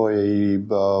postoje i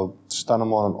šta nam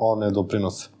one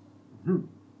doprinose?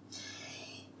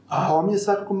 Ovo mi je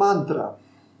svakako mantra.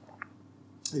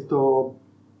 I to,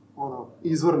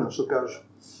 izvorna, što kažu.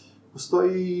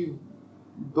 Postoji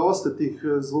dosta tih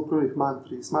zvukovnih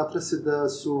mantri. Smatra se da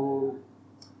su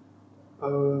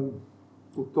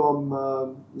u tom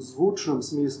zvučnom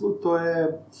smislu, to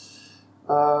je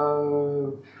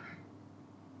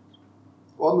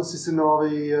odnosi se na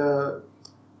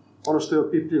ono što je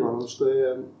opipljivo, ono što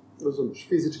je, razumiješ,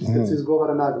 fizički kad se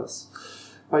izgovara naglas.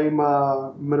 Pa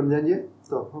ima mrmljanje,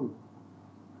 to,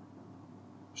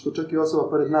 što čak i osoba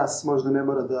pored nas možda ne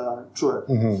mora da čuje.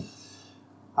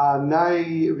 A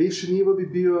najviši nivo bi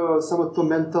bio samo to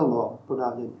mentalno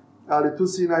ponavljanje. Ali tu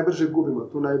se i najbrže gubimo,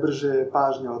 tu najbrže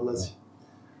pažnja odlazi.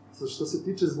 Što se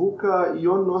tiče zvuka, i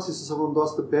on nosi sa sobom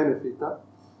dosta benefita.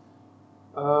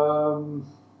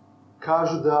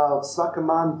 Kažu da svaka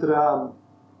mantra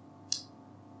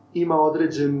ima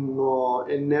određeno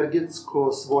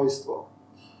energetsko svojstvo.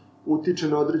 Utiče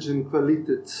na određen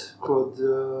kvalitet kod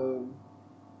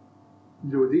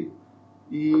ljudi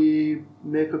i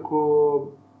nekako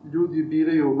ljudi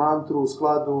biraju mantru u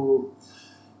skladu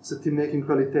sa tim nekim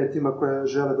kvalitetima koje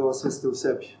žele da osveste u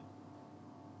sebi.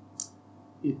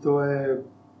 I to je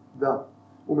Da,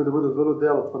 ume da bude vrlo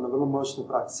delotvorna, vrlo moćna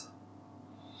praksa.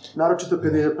 Naročito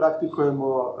kad je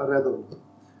praktikujemo redovno.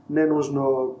 Ne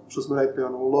nužno, što smo rekli,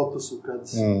 u lotusu, kad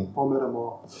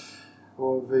pomeramo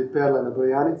perle na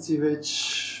brojanici, već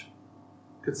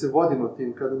kad se vodimo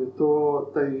tim, kada je to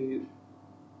taj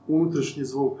unutrašnji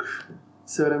zvuk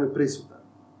sve vreme prisutan.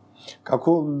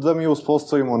 Kako da mi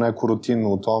uspostavimo neku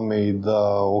rutinu u tome i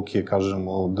da,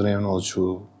 kažemo, dnevno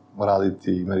ću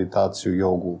raditi meditaciju,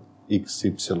 jogu,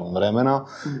 XY vremena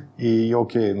i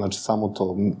znači samo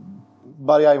to.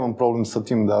 Bar ja imam problem sa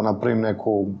tim da napravim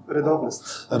neku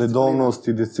redovnost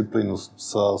i disciplinu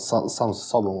sam sa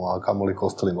sobom, a kamoli ka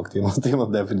ostalim aktivnostima,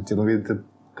 definitivno. Vidite,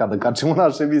 kada kačemo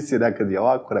naše emisije, nekad je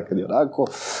ovako, nekad je onako,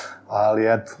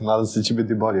 ali eto, nadam se da će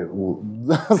biti bolje u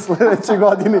sledećoj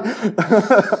godini.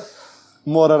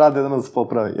 Mora Rade da nas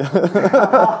popravi.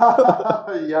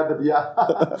 Ja.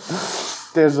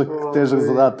 Težak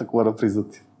zadatak, moram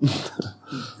priznati.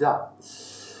 Da.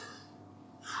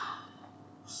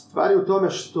 Stvar je u tome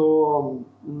što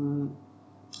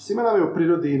svima nam je u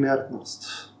prirodi inertnost.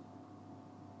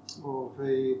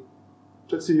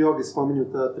 Čak se i jogi spominju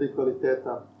ta 3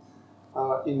 kvaliteta.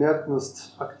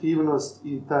 Inertnost, aktivnost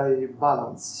i taj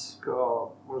balans kao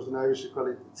možda najviši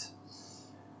kvalitet.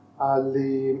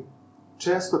 Ali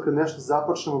često kad nešto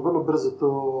započnemo, vrlo brzo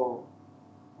to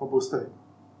obustavimo.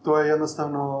 To je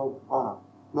jednostavno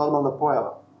normalna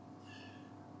pojava.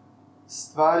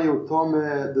 Stvar je u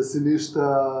tome da se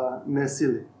ništa ne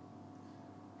sili.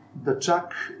 Da čak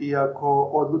i ako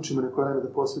odlučimo neko vreme da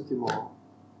posvetimo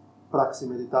praksi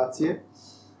meditacije,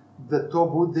 da to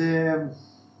bude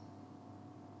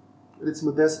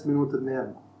recimo 10 minuta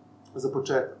dnevno za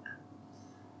početak.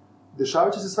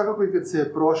 Dešavaće se svakako i kad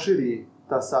se proširi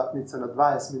ta satnica na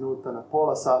 20 minuta, na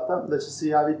pola sata, da će se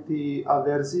javiti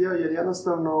averzija, jer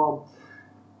jednostavno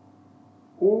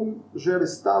želi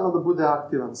stalno da bude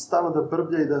aktivan, stalno da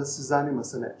brblja i da se zanima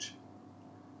sa nečim.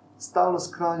 Stalno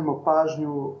sklanjamo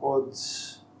pažnju od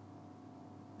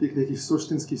tih nekih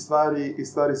suštinskih stvari i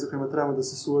stvari sa kojima trebamo da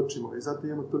se suočimo. I zato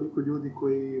imamo toliko ljudi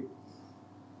koji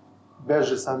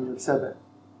beže sami od sebe.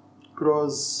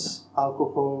 Kroz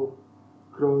alkohol,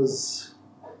 kroz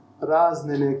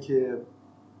razne neke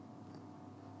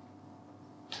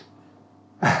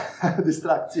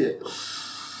distrakcije.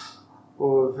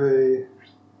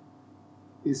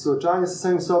 I suočavanje sa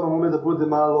samim sobom ume da bude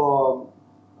malo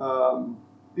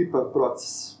pipav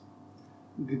proces,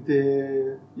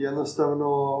 gde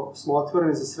jednostavno smo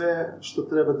otvoreni za sve što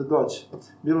treba da dođe.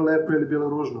 Bilo lepo ili bilo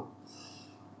ružno.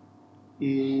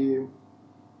 I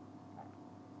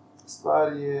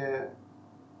stvar je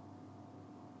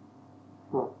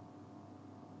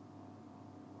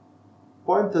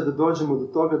poenta je da dođemo do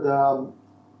toga da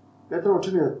ne trebamo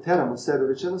čini da teramo sebe,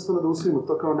 već jednostavno da usvojimo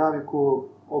to kao naviku,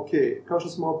 kao što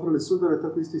smo oprali sudove,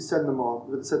 tako isto i sednemo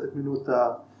 20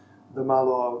 minuta da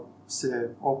malo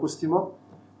se opustimo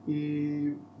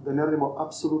i da ne radimo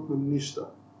apsolutno ništa.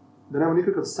 Da nemamo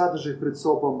nikakav sadržaj pred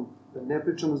sobom, da ne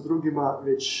pričamo s drugima,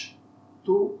 već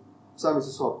tu, sami sa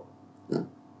sobom.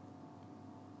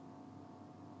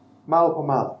 Malo po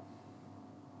malo.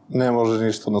 Ne može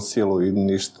ništa na silu i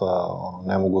ništa,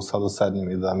 ne mogu sad da sednem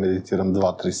i da meditiram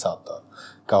 2-3 sata,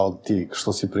 kao ti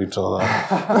što si pričao da...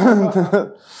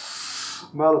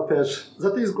 Malo teže.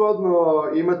 Zato je zgodno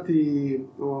imati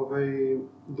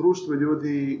društvo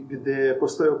ljudi gde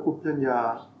postoje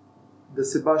okupljanja, da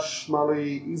se baš malo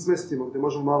i izmestimo, gde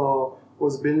možemo malo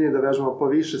ozbiljnije da vežemo po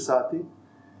više sati,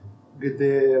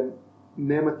 gde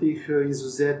nema tih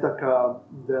izuzetaka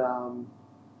da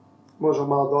možemo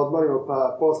malo da odmorimo,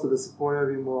 pa posle da se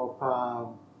pojavimo, pa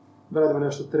da radimo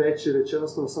nešto treće, već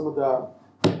jednostavno samo da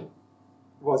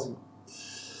vozimo.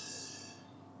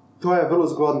 To je vrlo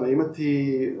zgodno,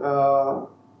 imati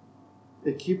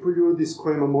ekipu ljudi s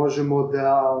kojima možemo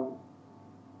da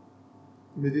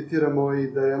meditiramo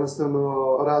i da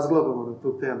jednostavno razglabamo na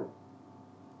tu temu.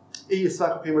 I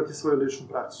svakako imati svoju ličnu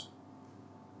praksu.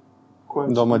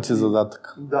 Domaći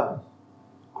zadatak. Da,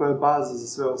 koja je baza za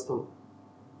sve ostalo.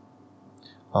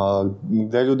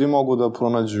 Gde ljudi mogu da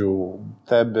pronađu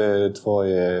tebe,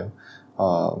 tvoje,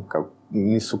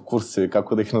 nisu kursevi,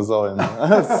 kako da ih nazovem,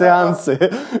 seanse?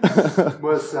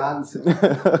 Moje seanse.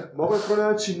 Mogu da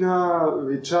pronaći na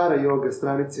Vichara Yoga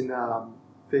stranici na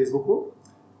Facebooku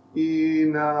i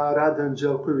na Rade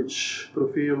Anđelković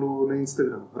profilu na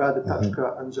Instagramu,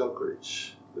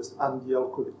 rade.anđelković, to je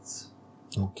Andjelkovic.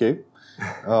 Okej.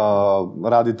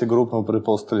 Radite grupno,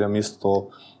 pretpostavljam isto.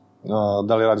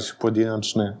 Da li radiš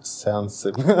pojedinačne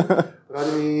seanse?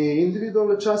 Radim i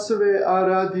individualne časove, a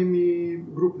radim i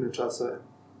grupne časove.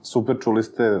 Super, čuli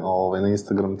ste, na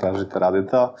Instagram tražite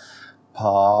Radeta.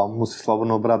 pa mu se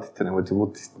slobodno obratite, nemojte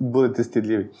budete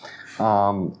stidljivi.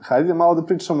 Hajde malo da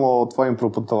pričamo o tvojim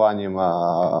proputovanjima.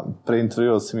 Pre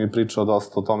intervjua si mi pričao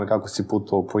dosta o tome kako si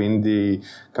putovao po Indiji,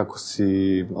 kako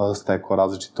si stekao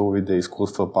različite uvide i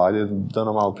iskustva, pa hajde da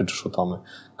nam malo pričaš o tome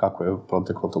kako je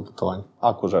proteklo to putovanje,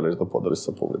 ako želiš da podeliš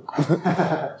sa publikom.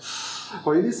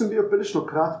 Po Indiji sam bio prilično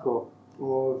kratko,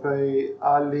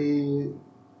 ali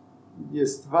je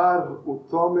stvar u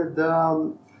tome da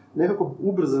nekako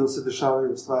ubrzano se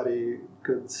dešavaju stvari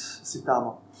kad si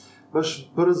tamo.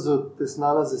 Baš brzo te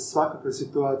snalaze svakakve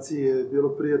situacije, bilo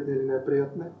prijatne ili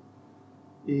neprijatne.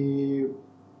 I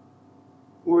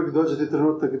uvijek dođe ti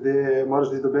trenutak gde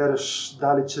moraš da dobereš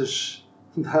da li ćeš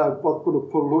da potpuno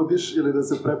poludiš ili da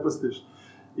se prepustiš.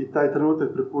 I taj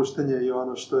trenutak prepuštanja je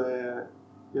ono što je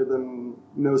jedan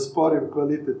neusporiv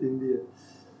kvalitet Indije.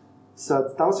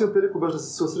 Sad, tamo sam imao priliku baš da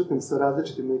se susretnem sa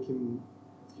različitim nekim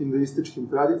hinduističkim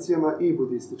tradicijama i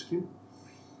budističkim.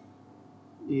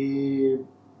 I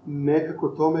nekako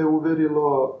to me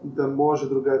uverilo da može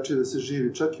drugačije da se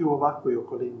živi, čak i u ovakvoj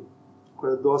okolini,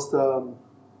 koja je dosta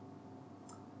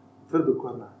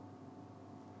tvrdokorna.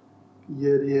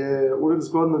 Jer je uvijek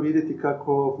zgodno vidjeti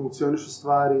kako funkcionišu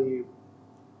stvari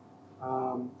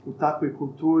u takvoj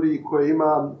kulturi koja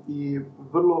ima i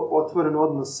vrlo otvoren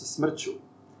odnos sa smrću,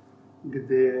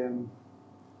 gde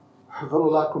vrlo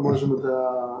lako možemo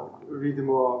da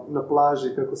vidimo na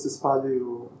plaži kako se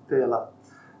spaljuju tela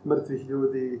mrtvih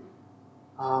ljudi,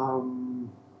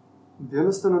 gde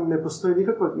jednostavno ne postoji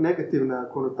nikakva negativna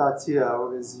konotacija u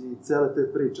vezi cele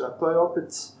te priče, a to je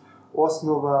opet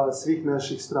osnova svih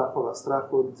naših strahova,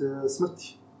 strah od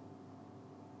smrti.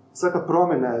 Svaka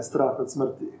promjena je strah od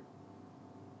smrti.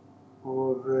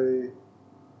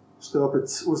 Što je opet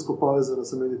usko povezano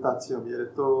sa meditacijom, jer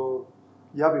je to,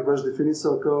 ja bih baš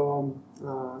definisao kao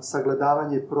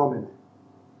sagledavanje promjene.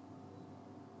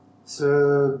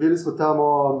 Bili smo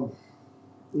tamo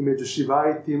i među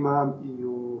Šivaitima i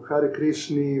u Hare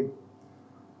Krišni,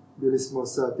 bili smo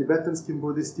sa tibetanskim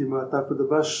budistima, tako da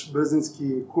baš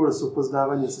brzinski kurs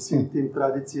upoznavanja sa svim tim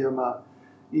tradicijama.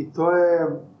 I to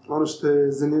je ono što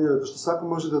je zanimljivo, što svako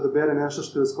može da odabere nešto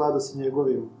što je u skladu sa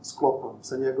njegovim sklopom,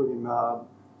 sa njegovim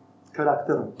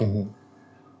karakterom.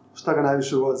 Šta ga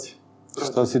najviše vozi.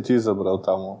 Šta si ti izabrao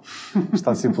tamo?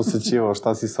 Šta si posećivao?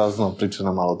 Šta si saznao? Priča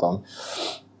nam malo o tome.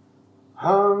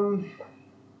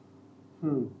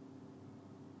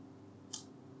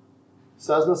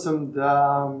 Saznao sam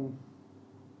da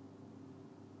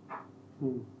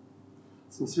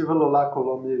smo svi vrlo lako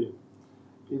lomljivi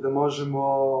i da možemo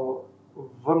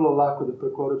vrlo lako da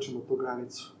prekoračimo tu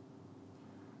granicu.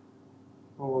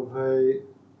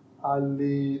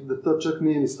 Ali da to čak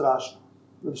nije ni strašno.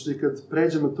 Znači, kad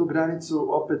pređemo tu granicu,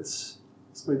 opet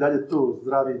smo i dalje tu,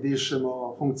 zdravi,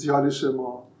 dišemo,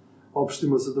 funkcionišemo,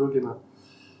 opštimo sa drugima.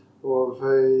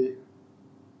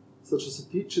 Sad, što se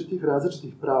tiče tih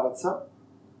različitih pravaca,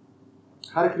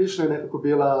 Hare Krišna je nekako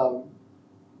bila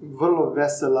vrlo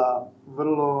vesela,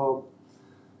 vrlo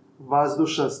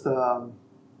vazdušasta,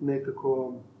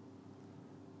 nekako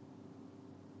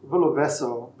vrlo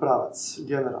vesel pravac,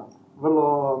 generalno,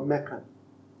 vrlo mekan.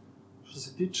 Što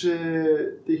se tiče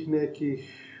tih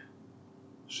nekih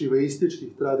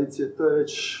šivaističkih tradicija, to je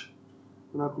već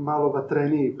onako malo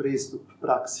vatreniji pristup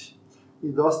praksi.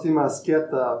 I dosta ima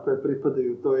asketa koje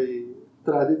pripadaju toj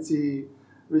tradiciji.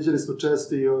 Viđali smo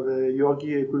često i ove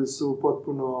jogije koji su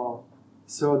potpuno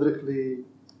se odrekli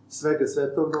svega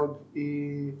svetovnog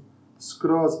i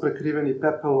skroz prekriveni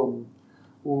pepelom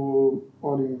u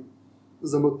onim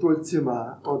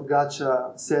zamotuljcima od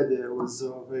gaća sede uz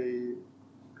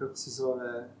kako se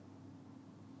zove,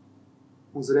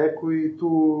 uz reku i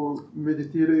tu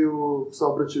meditiraju,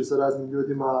 saobraćaju sa raznim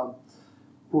ljudima,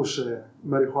 puše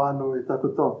marihuanu i tako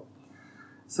to.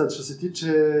 Sad, što se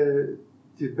tiče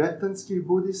tibetanskih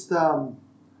budista,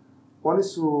 oni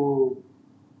su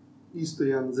isto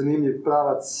jedan zanimljiv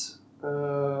pravac,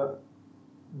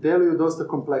 deluju dosta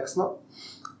kompleksno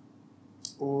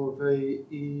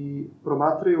i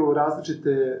promatraju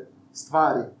različite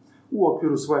stvari u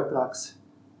okviru svoje prakse.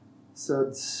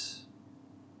 Sad,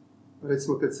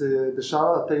 recimo, kad se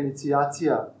dešavala ta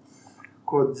inicijacija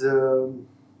kod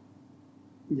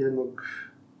jednog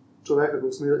čoveka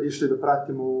kojeg smo išli da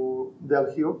pratimo u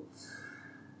Delhiju,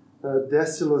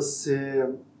 desilo se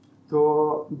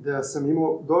to da sam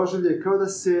imao doživljaj kao da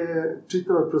se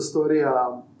čitava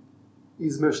prostorija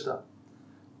izmešta.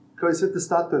 Kao i sve te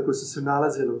statue koje su se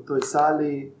nalazile u toj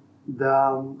sali,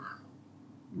 da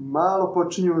malo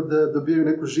počinju da dobiju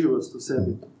neku živost u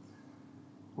sebi.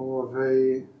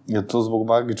 Je to zbog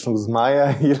magičnog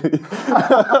zmaja ili...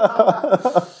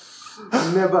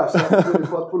 Ne baš, ja sam bili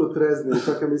potpuno trezni,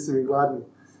 čak ja mislim i gladni.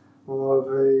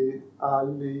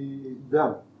 Ali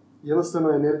da, jednostavno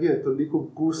energija je toliko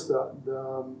gusta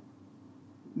da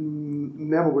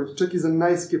nemoguće, čak i za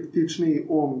najskeptičniji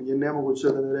je nemoguće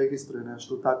da ne registruje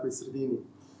nešto u takvoj sredini.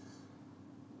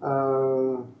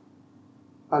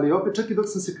 Ali opet, čak i dok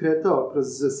sam se kretao kroz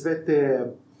sve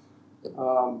te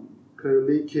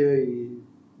krajolike i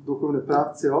duhovne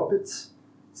pravce, opet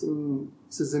sam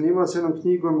se zanimao s jednom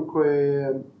knjigom koja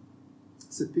je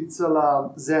se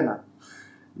ticala zena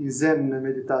i zen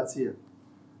meditacije.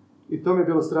 I to mi je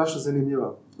bilo strašno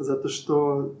zanimljivo, zato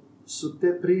što su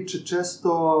te priče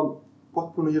često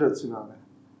potpuno iracionalne,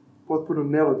 potpuno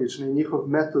nelogične. Njihov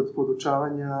metod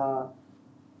podučavanja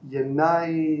je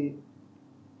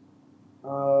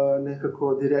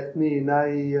nekako direktniji,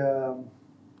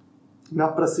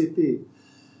 naprasitiji.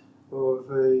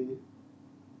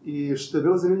 I što je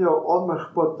bilo zanimljivo,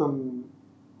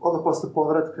 odmah posle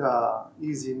povratka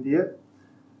iz Indije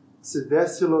se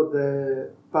desilo da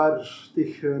je par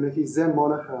tih nekih zen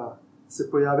monaha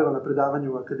se pojavila na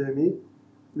predavanju u akademiji,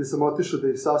 gde sam otišao da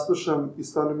ih saslušam i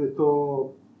stvarno mi je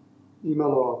to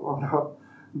imalo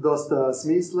dosta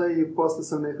smisla i posle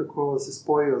sam nekako se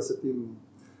spojio sa tim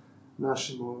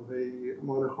našim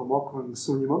monahom Okvan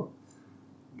Sunjimom,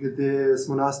 gde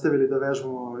smo nastavili da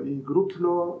vežbamo i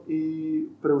grupno i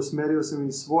preusmerio sam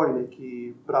i svoj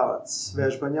neki pravac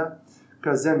vežbanja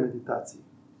ka zen meditaciji.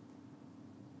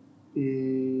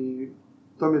 I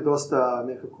to mi je dosta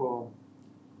nekako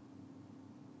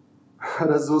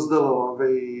razuzdalo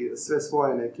sve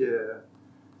svoje neke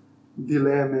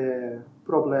dileme,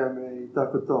 probleme i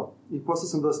tako to. I posle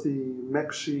sam dosta i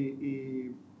mekši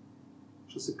i,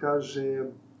 što se kaže,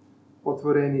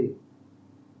 otvoreniji,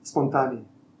 spontaniji.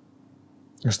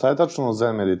 Šta je tačno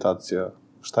zen meditacija?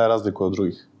 Šta je razlika od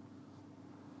drugih?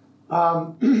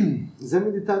 Zen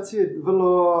meditacija je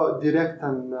vrlo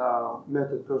direktan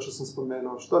metod, kao što sam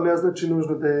spomenuo, što ne znači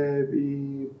nužno da je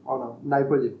i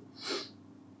najbolji.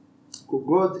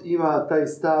 Kogod ima taj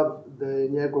stav da je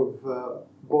njegov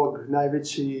Bog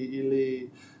najveći ili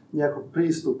njegov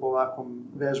pristup ovakvom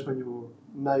vežbanju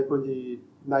najbolji,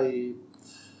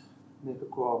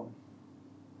 nekako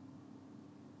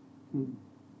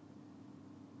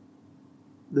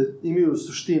da imaju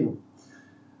suštinu,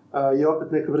 je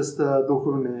opet neka vrsta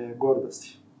duhovne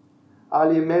gordosti.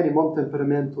 Ali je meni, mom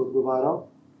temperamentu odgovarao,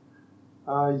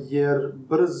 jer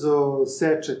brzo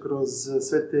seče kroz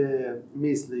sve te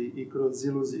misli i kroz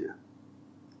iluzije.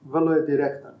 Vrlo je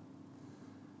direktan.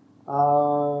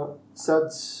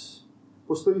 Sad,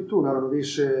 postoji tu, naravno,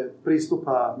 više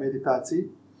pristupa meditaciji.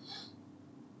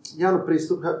 Jedan od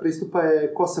pristupa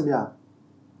je ko sam ja.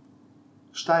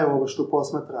 Šta je ovo što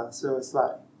posmatra sve ove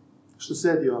stvari? Što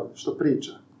sedi ovde, što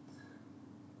priča,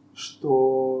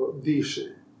 što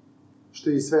diše, što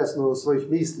je svesno svojih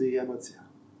misli i emocija.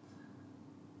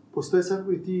 Postoje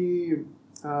svakako i ti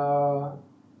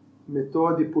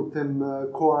metodi putem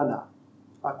koana.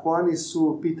 A koani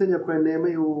su pitanja koje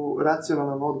nemaju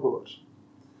racionalan odgovor.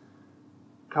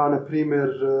 Kao, na primer,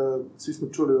 svi smo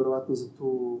čuli verovatno za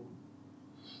tu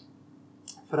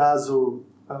frazu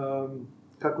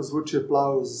kako zvuči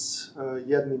aplauz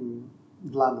jednim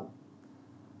dlanom.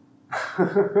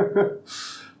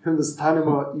 I onda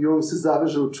stanemo i on se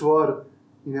zaveže u čvor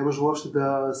i ne možemo uopšte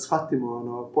da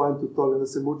shvatimo poentu toga, da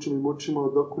se mučimo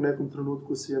dok u nekom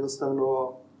trenutku se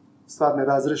jednostavno stvar ne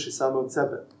razreši sama od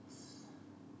sebe.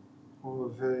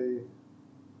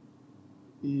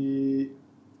 I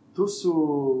tu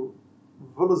su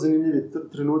vrlo zanimljivi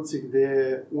trenuci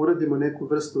gde uradimo neku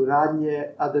vrstu radnje,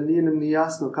 a da nije nam ni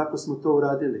jasno kako smo to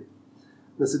uradili.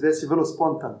 Da se desi vrlo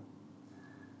spontano.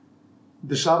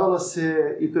 Dešavalo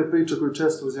se, i to je priča koju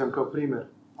često uzimam kao primer,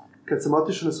 kad sam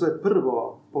otišao na svoje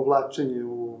prvo povlačenje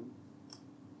u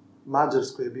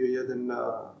Mađarskoj, je bio jedan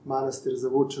manastir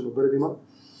zavučen u brdima,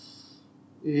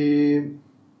 i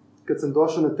kad sam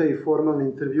došao na taj formalni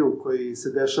intervju koji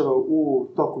se dešava u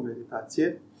toku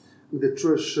meditacije, gde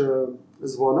čuješ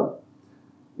zvono,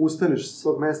 ustaneš sa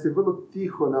svog mesta i vrlo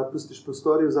tiho napustiš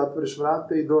prostoriju, zatvoriš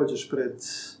vrata i dođeš pred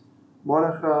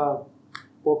monaha,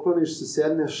 pokloniš se,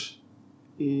 sedneš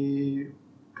i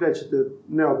krećete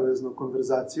neobavezno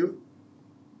konverzaciju.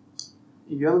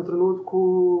 I u jednom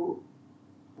trenutku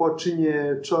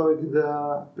počinje čovek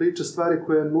da priča stvari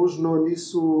koje nužno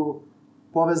nisu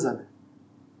povezane.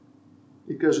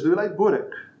 I kaže, do you like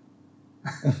burek?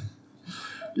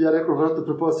 Ja rekao, vrlo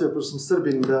prepostavljam, pošto sam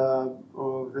Srbin, da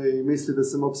misli da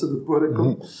sam opsednut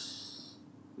burekom.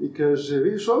 I kaže,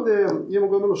 vidiš ovde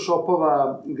imamo gomilu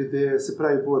šopova gde se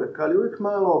pravi burek, ali uvijek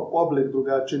malo oblik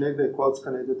drugačiji, negde je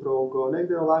kocka, negde je trougao,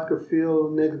 negde je ovakav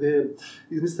fil, negde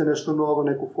izmisle nešto novo,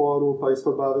 neku foru, pa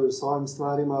isprobavaju sa ovim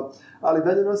stvarima, ali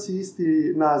dalje nosi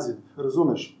isti naziv,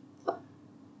 razumeš?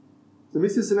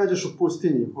 Zamisli se nađeš u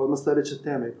pustinji, odmah sledeća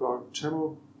tema i kao,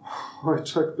 čemu ovaj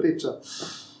čovjek priča?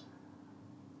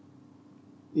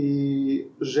 I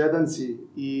žedanci,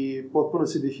 i potpuno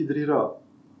si dehidrirao,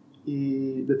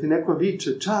 i da ti neko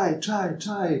viče, čaj, čaj,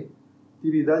 čaj,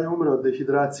 ti bi i dalje umre od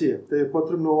dehidracije. Te je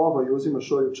potrebno ovo i uzima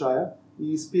šolju čaja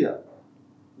i ispija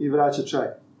i vraća čaj.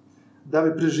 Da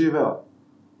bi preživeo.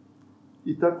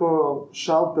 I tako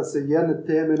šalta se jedne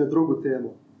teme na drugu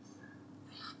temu.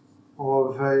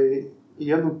 I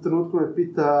jednom trenutku me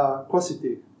pita, ko si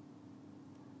ti?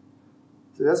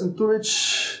 Ja sam tu već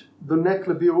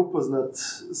donekle bio upoznat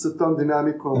sa tom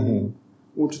dinamikom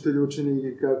učitelj-učenik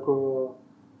i kako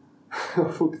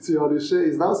funkcioniše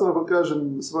i znao sam ako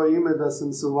kažem svoje ime da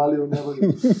sam se uvalio u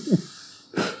nevolju.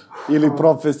 Ili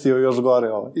profesiju još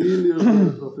gore ovo. Ili još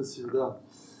gore profesiju, da.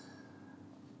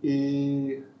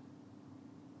 I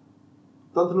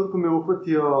u tom trenutku me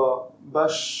uhvatio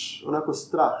baš onako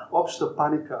strah, opšta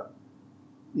panika.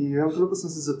 I u jednom trenutku sam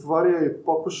se zatvorio i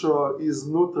pokušao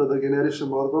iznutra da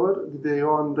generišem odgovor, gde je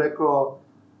on rekao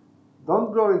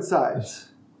don't go inside,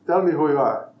 tell me who you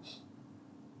are.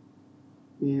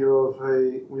 I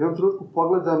u jednom trenutku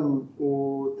pogledam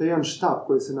u taj jedan štab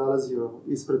koji se nalazio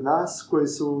ispred nas, koji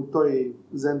se u toj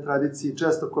zen tradiciji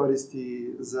često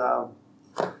koristi za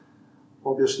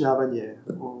objašnjavanje,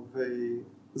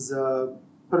 za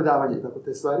predavanje, tako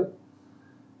te stvari.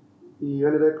 I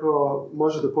on je rekao,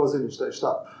 može da pozajmiš taj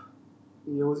štab.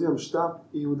 I ja uzimam štab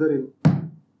i udarim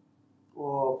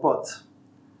o pod.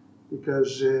 I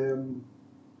kaže,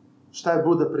 šta je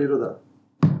Buda priroda?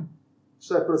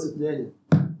 Šta je prosvetljenje?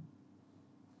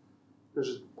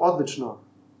 Kaže, odlično,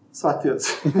 shvatio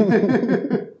se.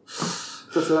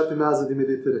 Sad se vrati nazad i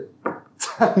meditiraj.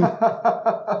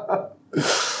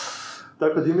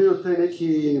 Tako da imaju taj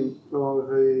neki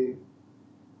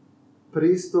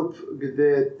pristup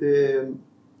gde te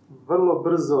vrlo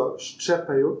brzo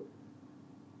ščepaju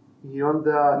i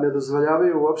onda ne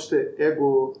dozvoljavaju uopšte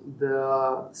egu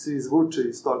da se izvuče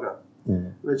iz toga.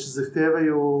 Već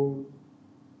zahtevaju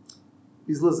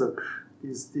izlazak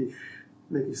iz tih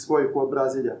nekih svojih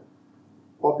uobrazilja.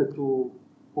 Opet u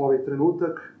ovaj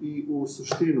trenutak i u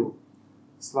suštinu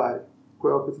stvari,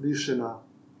 koja je opet lišena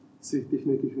svih tih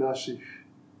nekih naših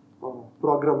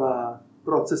programa,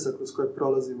 procesa kroz koje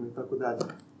prolazimo i tako dalje.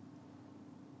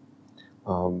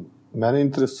 Mene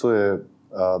interesuje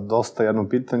dosta jedno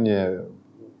pitanje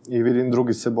i vidim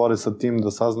drugi se bore sa tim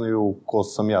da saznaju ko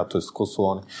sam ja, to jest ko su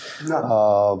oni.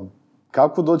 Da.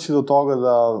 Kako doći do toga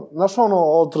da, znaš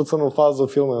otrcanu fazu u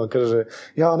filmu, kaže,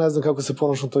 ja ne znam kako se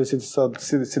ponašam u toj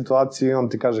situaciji i on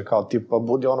ti kaže kao, tipa,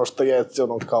 budi ono što jesi,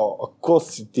 kao, a ko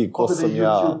si ti, ko sam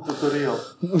ja? Opet je YouTube tutorial.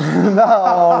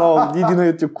 Da, idi na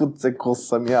YouTube kuce, ko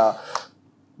sam ja.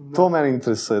 To mene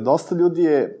interesuje. Dosta ljudi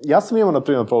je, ja sam imao, na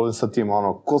primjer, problem sa tim,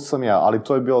 ko sam ja, ali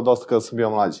to je bilo dosta kada sam bio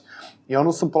mlađi. I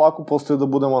sam polako postavio da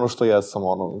budem ono što jesam,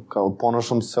 kao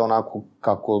ponašam se onako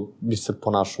kako bi se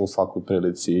ponašao u svakoj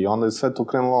prilici. I onda je sve to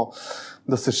krenulo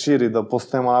da se širi, da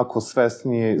postajemo onako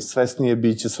svesnije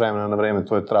biće s vremena na vreme.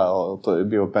 To je trajalo, to je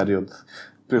bio period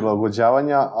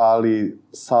prilagođavanja, ali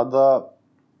sada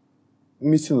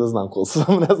mislim da znam ko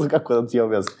sam, ne znam kako da ti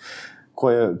objasnim.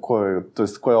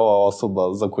 Ko je ova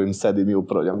osoba za kojim sedim i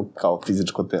upravljam kao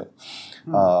fizičko telo.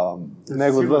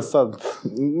 Nego da sad,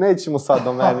 nećemo sad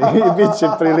o meni, bit će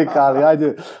prilika, ali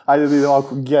ajde da ide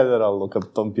ovako generalno ka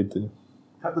tom pitanju.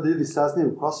 Kako da ljudi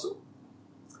saznaju ko su?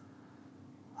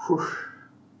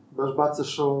 Baš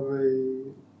bacaš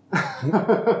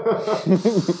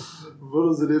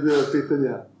vrlo zanimljiva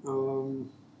pitanja.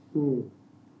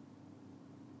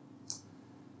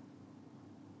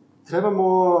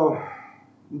 Trebamo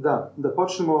da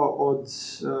počnemo od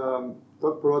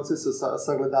tog procesa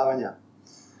sagledavanja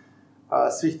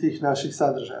svih tih naših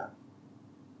sadržaja.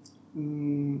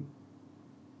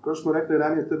 Kao što smo rekli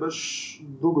ranije, to je baš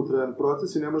dugotrajan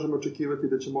proces i ne možemo očekivati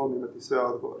da ćemo ovdje imati sve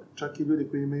odgovore. Čak i ljudi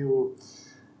koji imaju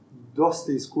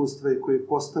dosta iskustva i koji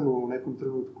postanu u nekom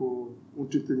trenutku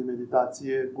učitelji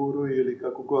meditacije, guruji ili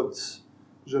kako god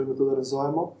želimo to da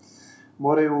nazovemo,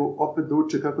 moraju opet da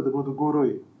uče kako da budu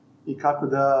guruji i kako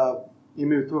da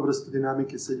imaju tu vrstu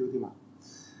dinamike sa ljudima.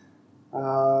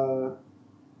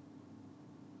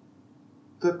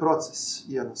 To je proces,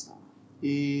 jednostavno.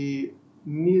 I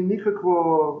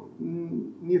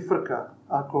nije frka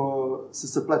ako se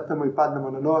sapletamo i padnemo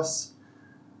na nos,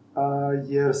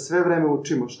 jer sve vreme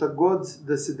učimo. Šta god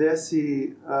da se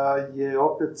desi je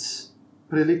opet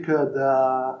prilika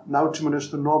da naučimo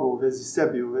nešto novo u vezi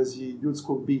sebi, u vezi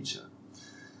ljudskog bića.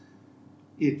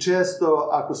 I često,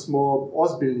 ako smo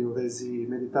ozbiljni u vezi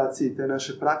meditacije i te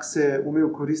naše prakse,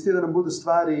 umeju koristiti da nam budu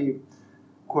stvari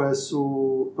koje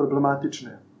su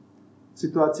problematične.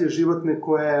 Situacije životne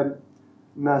koje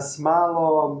nas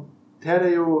malo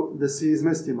teraju da se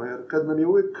izmestimo, jer kad nam je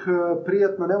uvijek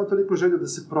prijatno, nema toliko želju da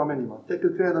se promenimo. Tek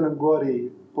kad krene da nam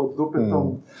gori pod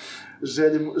dupetom,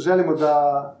 želimo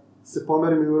da se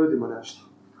pomerimo i uradimo nešto.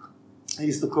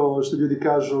 Isto kao što ljudi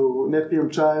kažu, ne pijem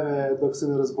čajeve dok se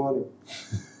ne razbolim.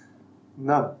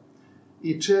 Da.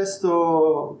 I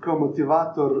često kao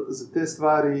motivator za te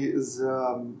stvari,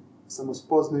 za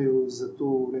samospoznaju, za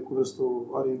tu neku vrstu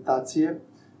orijentacije,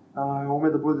 ume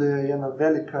da bude jedna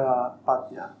velika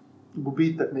patnja.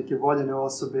 Gubitak neke voljene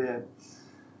osobe,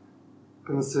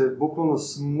 kada se bukvalno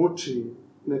smuči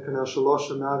neka naša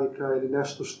loša navika ili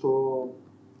nešto što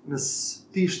nas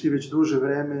tišti već duže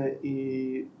vreme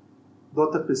i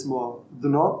dotakli smo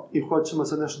dno i hoćemo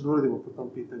sad nešto da uradimo po tom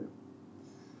pitanju.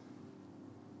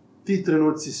 Ti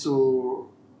trenuci su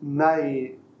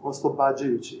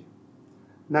najoslobađajući,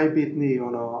 najbitniji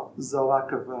za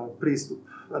ovakav pristup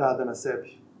rada na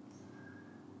sebi.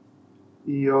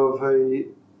 I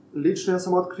lično ja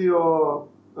sam otkrio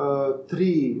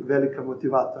 3 velika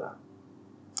motivatora.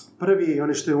 Prvi,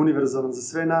 onaj što je univerzalan za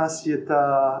sve nas, je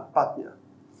ta patnja.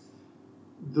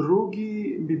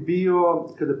 Drugi bi bio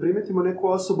kada primetimo neku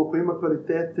osobu koja ima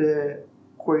kvalitete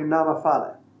koji nama fale,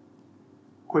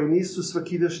 koji nisu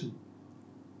svakidašnji.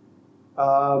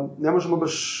 Ne možemo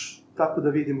baš tako da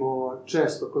vidimo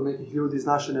često kod nekih ljudi iz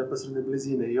naše neposredne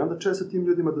blizine i onda često tim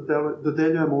ljudima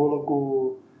dodeljujemo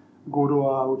ulogu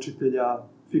gurua, učitelja,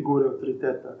 figure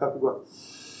autoriteta, kako god.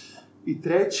 I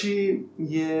treći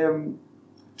je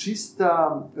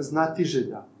čista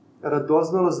znatiželja,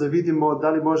 radoznalost da vidimo da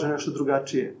li može nešto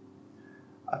drugačije.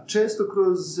 A često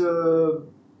kroz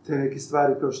te neke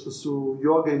stvari kao što su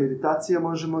joga i meditacija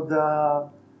možemo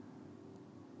da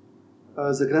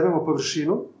zagrebemo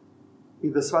površinu i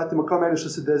da shvatimo kao meni što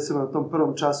se desilo na tom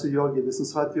prvom času joge, gde sam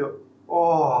shvatio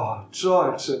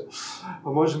čoveče,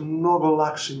 pa može mnogo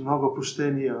lakše, mnogo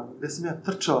opuštenije. Gde sam ja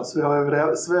trčao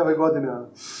sve ove godine.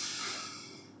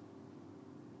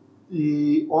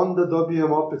 I onda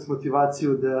dobijemo opet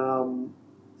motivaciju da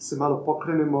se malo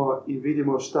pokrenemo i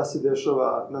vidimo šta se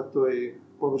dešava na toj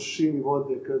površini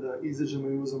vode kada izađemo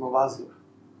i uzmemo vazduh.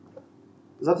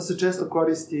 Zato se često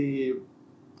koristi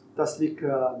ta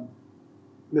slika,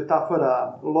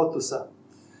 metafora lotusa,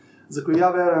 za koju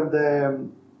ja verujem da je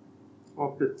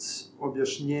opet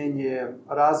objašnjenje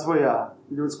razvoja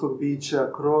ljudskog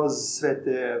bića kroz sve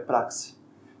te prakse.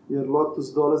 Jer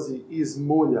lotus dolazi iz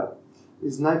mulja,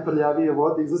 iz najprljavije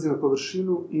vode, izlazi na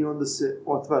površinu i onda se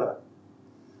otvara.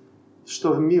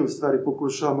 Što mi u stvari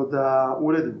pokušavamo da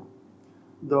uredimo.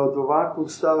 Da od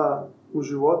ovakvog stava u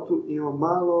životu imamo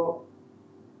malo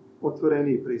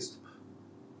otvoreniji pristup.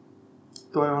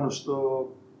 To je ono što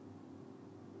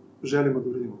želimo da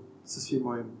uradimo sa svim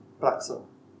mojim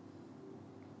praksama.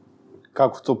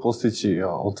 Kako to postići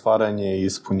otvaranje i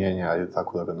ispunjenje, ajde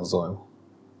tako da ga nazovemo?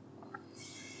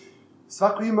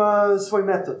 Svako ima svoj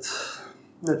metod.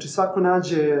 Znači, svako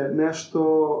nađe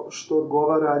nešto što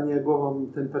odgovara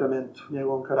njegovom temperamentu,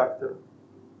 njegovom karakteru.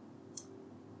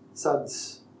 Sad,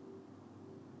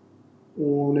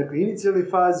 u nekoj inicijalnoj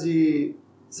fazi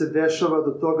se dešava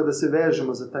do toga da se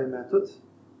vežemo za taj metod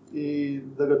i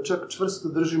da ga čak čvrsto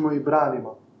držimo i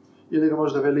branimo. Ili ga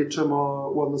možda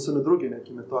veličamo u odnosu na druge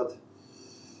neke metode.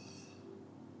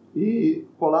 I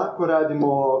polako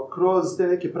radimo kroz te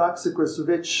neke prakse koje su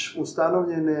već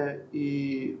ustanovljene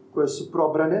i koje su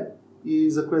probrane i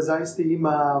za koje zaista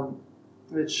ima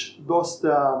već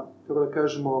dosta, kako da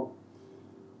kažemo,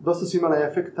 dosta su imale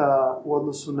efekta u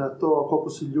odnosu na to koliko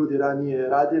su ljudi ranije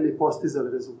radili i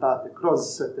postizali rezultate kroz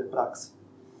sve te prakse.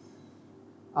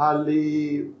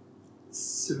 Ali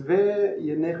sve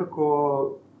je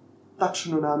nekako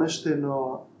tačno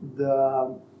namešteno da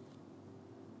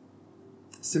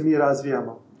se mi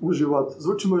razvijamo u životu.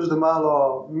 Zvuči možda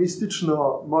malo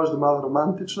mistično, možda malo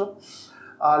romantično,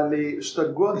 ali šta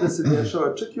god da se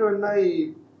dešava, čak i ove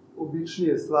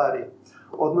najobičnije stvari,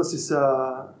 odnosi sa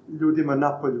ljudima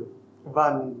napolju,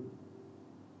 van,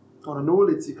 na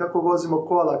ulici, kako vozimo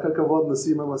kola, kakav odnos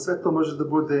imamo, sve to može da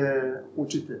bude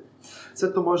učitelj.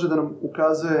 Sve to može da nam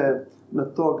ukazuje na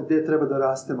to gde treba da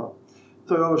rastemo.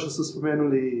 To je ovo što su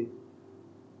spomenuli,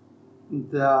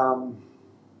 da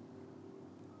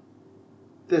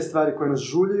te stvari koje nas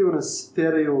žuljaju, nas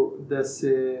teraju da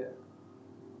se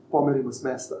pomerimo s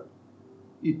mesta.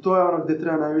 I to je ono gde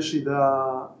treba najviše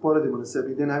da poradimo na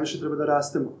sebi, gde najviše treba da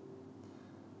rastemo.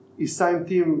 I samim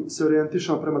tim se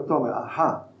orijentišemo prema tome,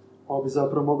 aha, ovo bi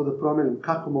zapravo mogu da promenim,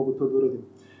 kako mogu to da uradim.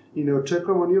 I ne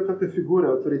očekujemo nikakve figure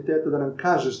autoriteta da nam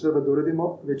kaže što treba da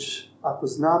uradimo, već ako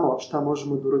znamo šta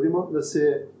možemo da uradimo, da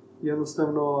se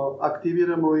jednostavno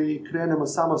aktiviramo i krenemo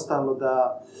samostalno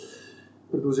da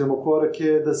preduzimamo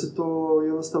korake, da se to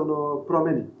jednostavno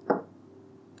promeni.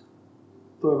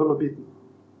 To je vrlo bitno.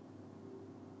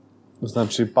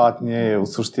 Znači, patnje je u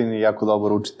suštini jako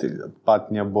dobar učitelj.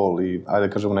 Patnja, bol i, ajde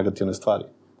da kažemo, negativne stvari.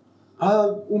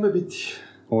 A, ume biti.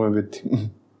 Ume biti.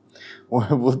 Ume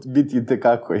biti i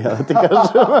tekako, ja da ti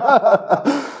kažem.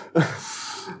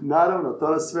 Naravno, to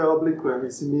nas sve oblikuje.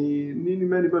 Mislim, nije ni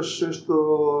meni baš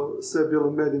nešto sve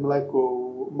bilo med i mleko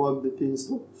u mom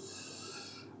detinjstvu.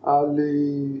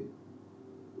 Ali,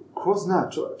 ko zna,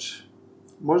 čoveče?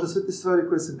 Možda sve te stvari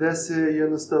koje se dese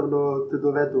jednostavno te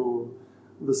dovedu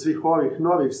do svih ovih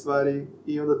novih stvari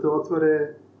i onda te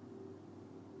otvore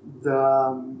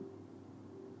da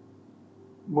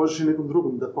možeš i nekom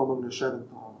drugom da pomogneš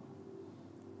eventualno.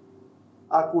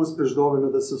 Ako uspeš dovoljno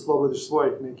da se oslobodiš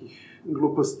svojih nekih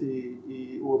gluposti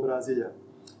i uobrazilja.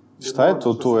 Šta je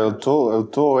to tu? Je li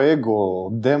to ego,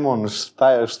 demon?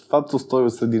 Šta tu stoji u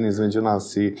sredini između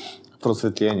nas i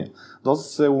prosvetljenja? Dosta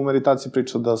se u meditaciji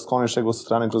priča da skloniš ego sa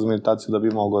strane kroz meditaciju da bi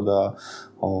mogao da,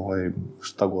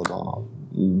 šta god,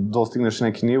 dostigneš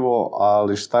neki nivo,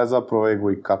 ali šta je zapravo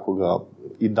ego i kako ga,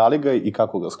 i da li ga i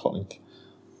kako ga skloniti?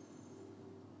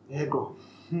 Ego.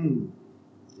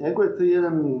 Ego je to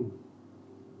jedan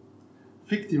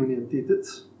fiktivni entitet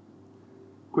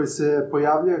koji se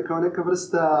pojavljuje kao neka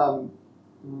vrsta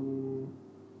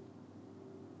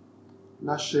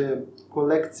naše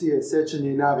kolekcije sećanja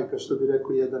i navika, što bi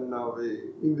rekao jedan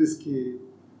indijski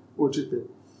učitelj.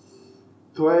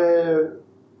 To je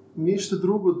ništa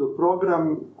drugo do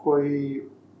program koji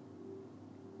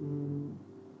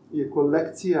je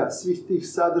kolekcija svih tih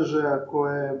sadržaja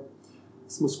koje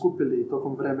smo skupili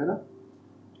tokom vremena.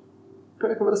 Kao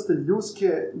neka vrsta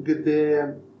ljuske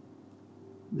gde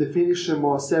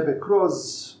definišemo sebe kroz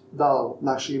da li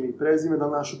naše ime i prezime, da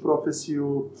li našu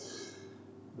profesiju,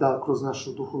 da li kroz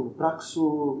našu duhovnu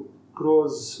praksu,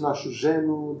 kroz našu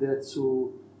ženu, decu,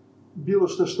 bilo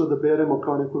što da beremo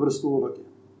kao neku vrstu uloge.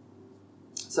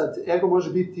 Sad, ego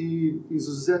može biti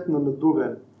izuzetno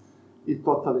naduven i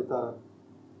totalitaran.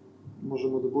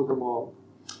 Možemo da budemo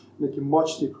neki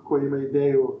moćnik koji ima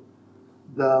ideju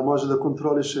da može da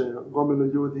kontroliše gomilu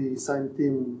ljudi i samim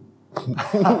tim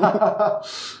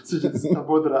sviđate se ta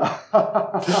budra.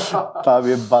 Ta mi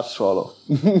je baš ono.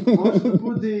 Može da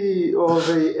budi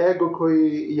ego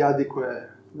koji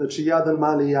jadikuje. Znači, jadan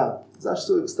mali ja. Zašto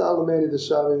se uvijek stalno meni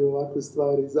dešavaju ovakve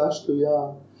stvari? Zašto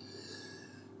ja?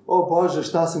 O Bože,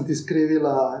 šta sam ti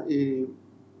skrivila? I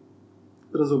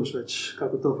razumeš već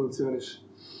kako to funkcioniše.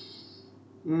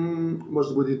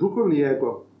 Možda budi duhovni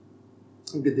ego,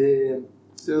 gde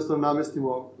se jednostavno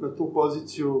namestimo na tu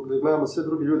poziciju, gde gledamo sve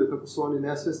druge ljude kako su oni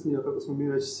nesvesni, a kako smo mi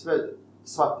već sve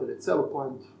shvatili, celu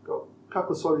pojentu.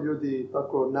 Kako su ovi ljudi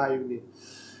tako naivni,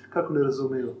 kako ne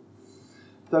razumeju.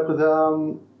 Tako da,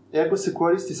 ego se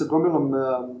koristi sa gomilom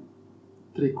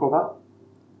trikova.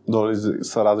 Dolazi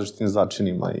sa različitim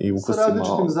začinima i ukusima. Sa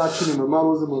različitim začinima,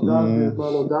 malo uzemo odavde,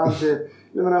 malo odavde.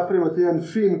 I onda napravimo taj jedan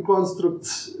fin konstrukt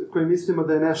koji mislimo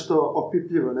da je nešto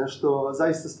opipljivo, nešto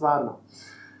zaista stvarno.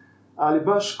 Ali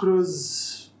baš kroz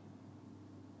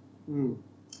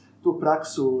tu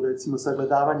praksu, recimo,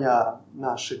 sagledavanja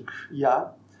našeg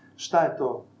ja, šta je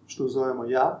to što zovemo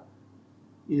ja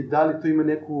i da li to ima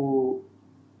neku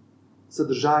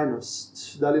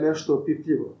sadržajnost, da li nešto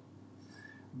opipljivo,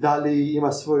 da li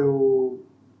ima svoju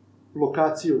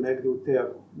lokaciju negde u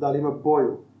telu, da li ima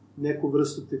boju, neku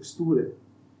vrstu teksture.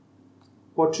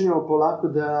 Počinjamo polako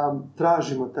da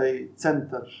tražimo taj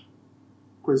centar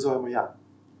koji zovemo ja.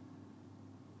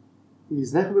 I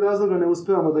iz nekog razloga ne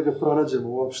uspevamo da ga pronađemo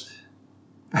uopšte.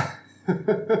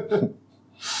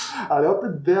 Ali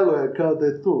opet deluje kao da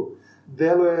je tu.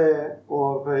 Deluje,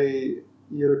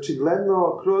 jer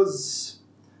očigledno kroz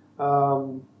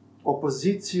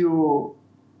opoziciju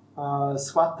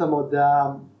shvatamo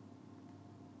da,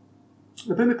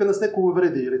 na primjer, kad nas neko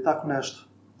uvredi ili tako nešto,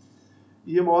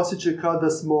 imamo osjećaj kao da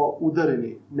smo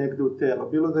udareni negde u telo.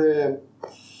 Bilo da je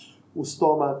u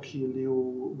stomak ili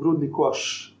u grudni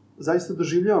koš. Zaista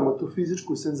doživljavamo tu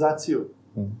fizičku senzaciju.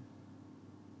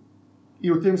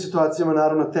 I u tim situacijama,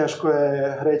 naravno, teško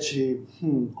je reći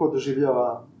ko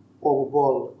doživljava ovu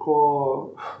bol, ko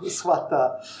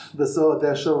shvata da se ovo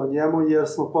dešava njemu, jer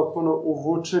smo potpuno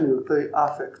uvučeni u taj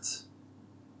afekt.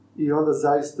 i onda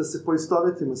zaista se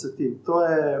poistovetimo sa tim. To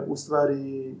je u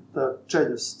stvari ta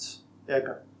čeljost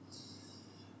ega.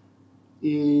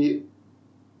 I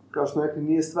kao što rekli,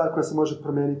 nije stvar koja se može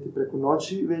promeniti preko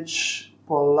noći, već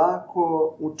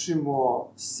polako učimo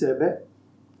sebe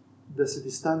da se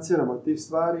distanciramo od tih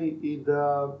stvari i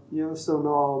da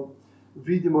jednostavno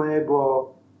vidimo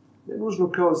ego ne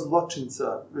nužno kao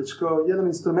zločinca, već kao jedan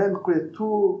instrument koji je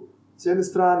tu s jedne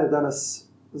strane da nas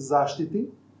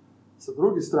zaštiti, sa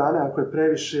druge strane, ako je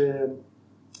previše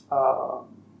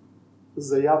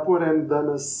zajapuren, da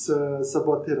nas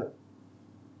sabotira.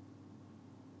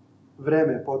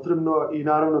 Vreme je potrebno i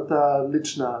naravno ta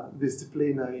lična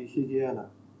disciplina i higijena.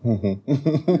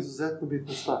 Izuzetno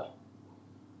bitna stvar.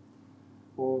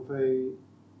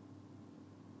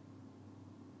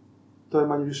 To je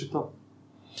manje više to.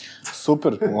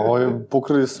 Super,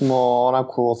 pokrili smo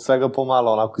onako od svega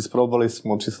pomalo, onako isprobali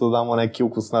smo, čisto da damo neki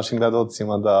ukus našim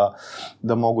gledalcima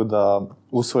da mogu da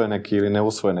usvoje neke ili ne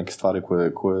usvoje neke stvari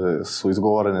koje su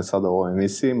izgovorene sada u ovoj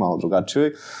emisiji, malo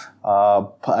drugačije.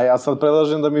 Pa ja sad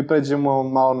predlažem da mi pređemo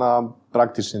malo na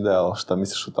praktični deo, šta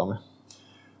misliš o tome?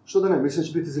 Što da ne, mislim da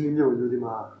će biti zanimljivo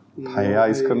ljudima. A ja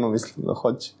iskreno mislim da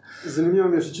hoće. Zanimljivo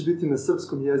mi je što će biti na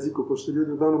srpskom jeziku, pošto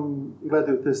ljudi uglavnom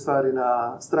gledaju te stvari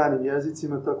na stranim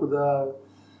jezicima, tako da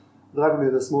drago mi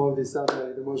je da smo ovdje sada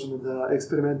i da možemo da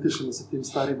eksperimentišemo sa tim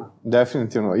stvarima.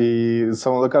 Definitivno. I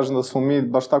samo da kažem da smo mi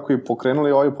baš tako i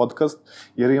pokrenuli ovaj podcast,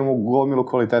 jer imamo gomilu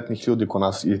kvalitetnih ljudi kod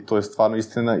nas i to je stvarno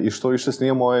istina. I što više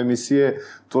snimamo ove emisije,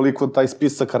 toliko taj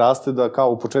spisak raste da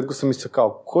kao u početku sam mislio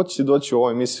kao ko će doći u ovu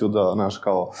emisiju da, znaš,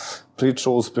 kao priča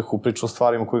o uspehu, priča o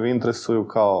stvarima koje vi interesuju,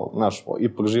 kao, znaš,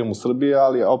 ipak živim u Srbiji,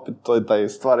 ali opet to je taj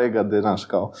stvar ega gde, znaš,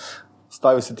 kao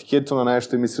stavio se etiketu na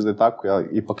nešto i misliš da je tako, ja,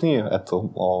 ipak nije, eto,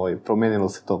 promenilo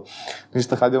se to.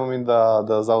 Ništa, hajdemo mi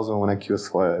da zauzmemo neki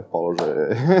svoje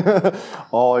položaje,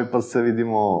 pa se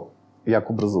vidimo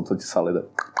jako brzo, to ti Salida.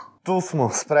 Tu smo,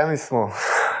 spremni smo,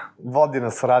 vodi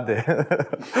nas rade,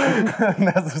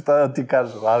 ne znam šta da ti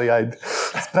kažem, ali ajde,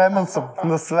 spreman sam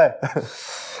na sve.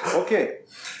 Okej.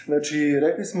 Znači,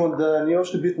 rekli smo da nije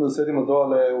uopšte bitno da sedimo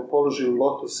dole u položaju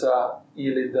lotusa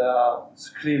ili da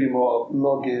skrivimo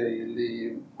noge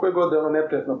ili koje god da je ona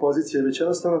neprijatna pozicija, već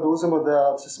jednostavno da uzemo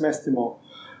da se smestimo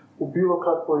u bilo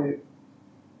kakvoj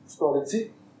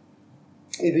stolici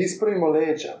i da ispravimo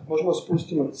leđa. Možemo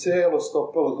spustimo celo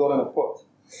stopalo dole na pod.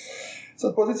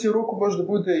 Sad pozicija ruku može da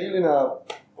bude ili na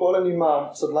kolenima,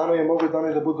 sa dlanovi mogu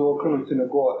da budu okrenuti na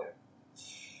gore.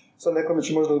 Sad nekome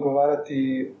će možda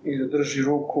odgovarati i da drži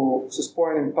ruku sa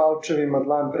spojenim palčevima,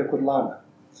 dlan preko dlana.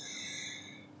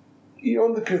 I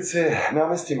onda kad se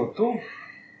namestimo tu,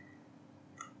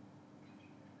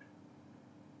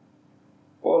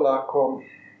 polako,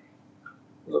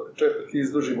 za početak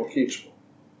izdužimo kičmu.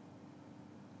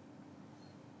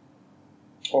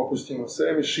 Opustimo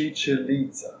sve mišiće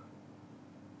lica.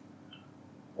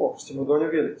 Opustimo donju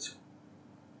vilicu.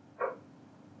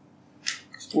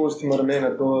 Spustimo ramena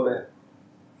dole,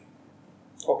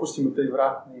 opustimo taj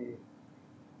vratni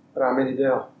rameni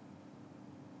deo.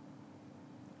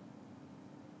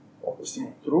 Opustimo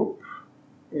trup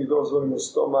i dozvolimo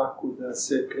stomaku da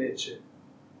se kreće.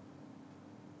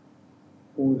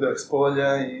 Udah s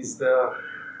polja i izdah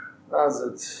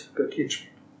nazad ka kičmi.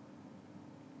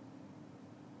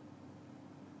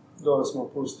 Dole smo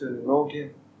opustili noge,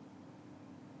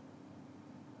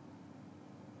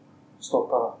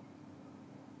 stopala.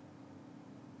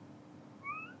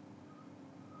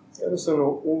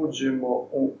 Jednostavno uđemo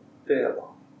u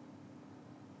telo.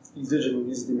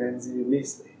 Izađemo iz dimenzije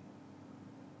misli.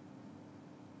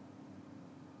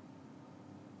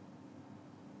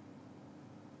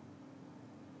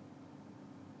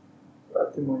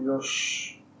 Pratimo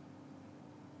još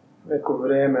neko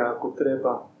vreme ako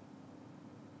treba.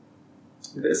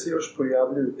 Gde se još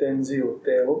pojavljuju tenzije u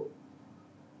telu.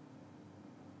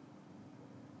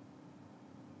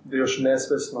 Gde još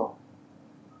nesvesno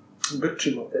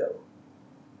grčimo telo.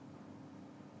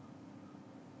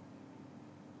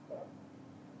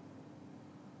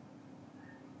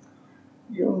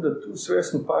 I onda tu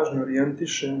svesnu pažnju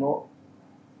orijentišemo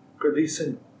ka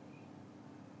disanju.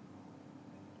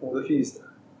 Udah i izdah.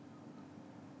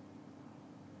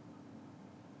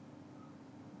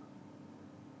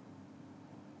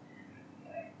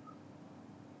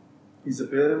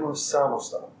 Izaberemo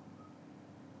samostalno.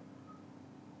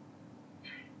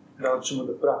 Da li ćemo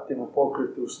da pratimo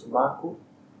pokrete u stomaku,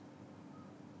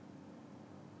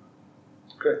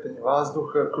 kretanje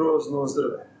vazduha kroz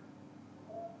nozdrve.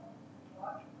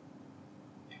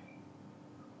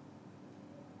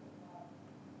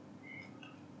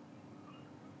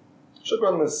 Šta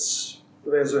god nas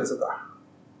vezuje za dah.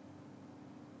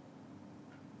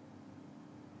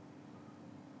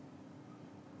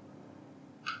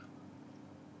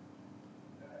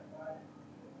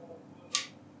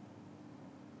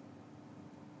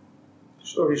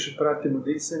 Što više pratimo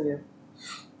disanje,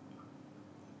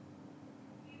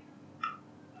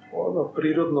 ono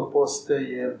prirodno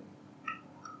postaje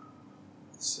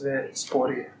sve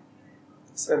sporije,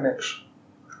 sve mekše.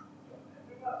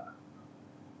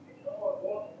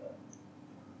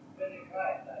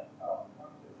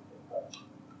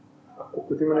 Ako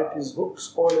kod ima neki zvuk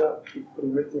s polja i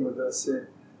primetimo da se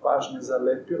pažnja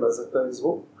zalepila za taj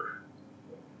zvuk,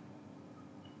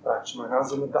 vraćamo je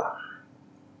nazad na dah.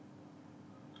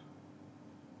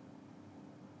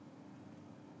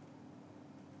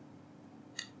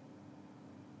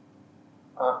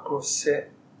 Ako se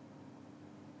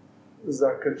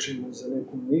zakačimo za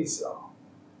neku misao,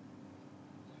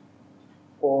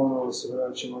 ponovo se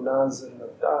vraćamo nazad na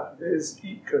dah bez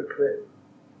ikakve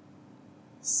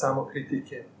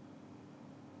samokritike,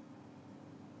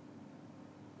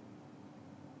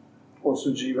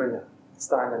 osuđivanja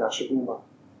stanja našeg uma.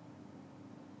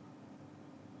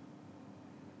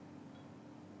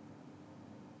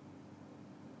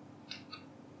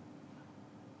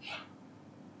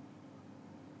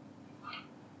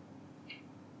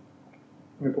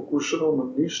 Ne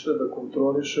pokušavamo ništa da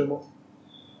kontrolišemo,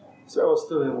 sve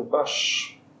ostavljamo baš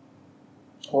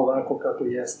ovako kako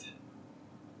jeste.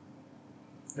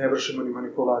 Ne vršimo ni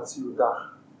manipulaciju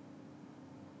daha.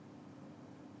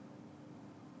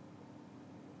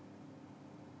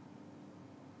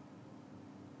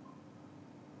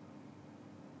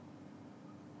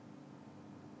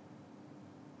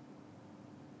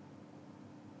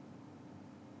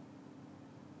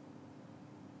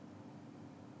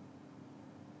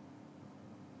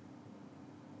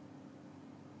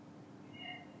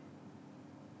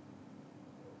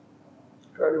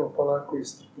 Radimo polako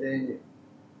istrpljenje.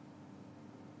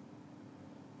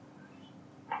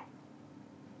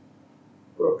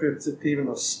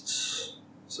 Proprioceptivnost,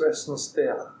 svesnost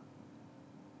tela.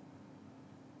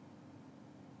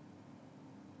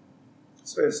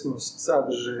 Svesnost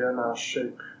sadržaja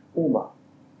našeg uma.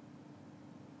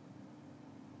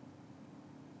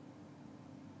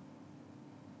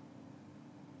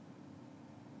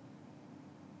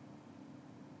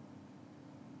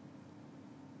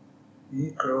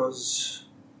 I kroz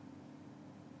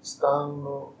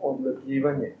stalno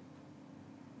odlepljivanje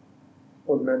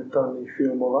od mentalnih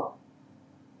filmova,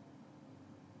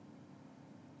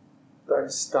 taj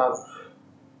stav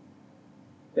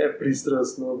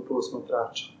nepristrasnog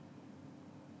posmatrača.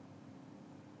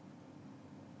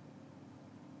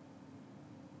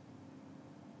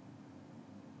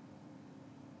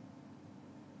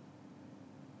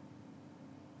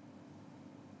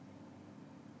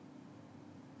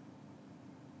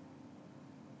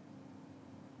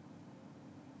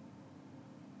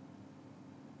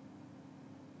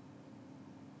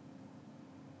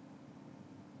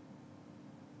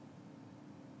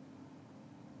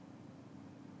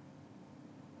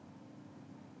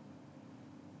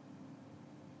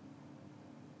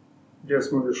 Gdje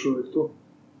smo još uvijek tu?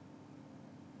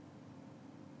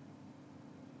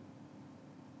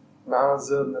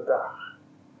 Nazad na dah.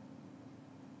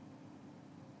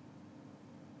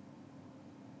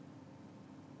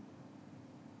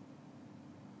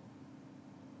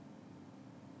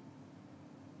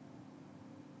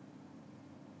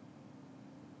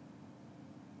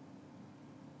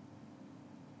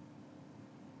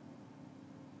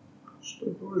 Što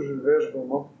duže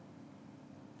vežbamo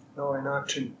na ovaj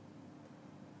način,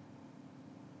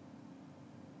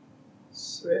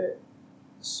 sve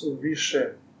su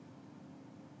više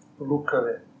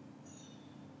lukave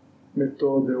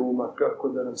metode uma kako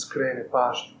da nam skrene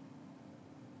pažnju.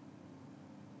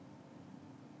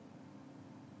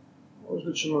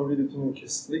 Možda ćemo vidjeti neke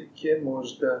slike,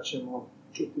 možda ćemo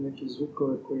čuti neke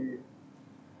zvukove koji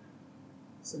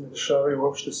se ne dešavaju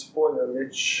uopšte s polja,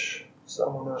 već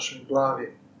samo u našoj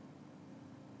glavi.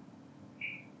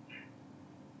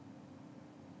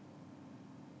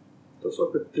 To su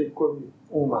opet trikovi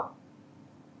uma.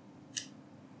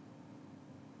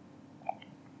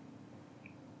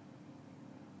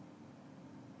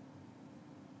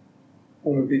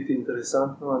 Ume biti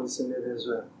interesantno, ali se ne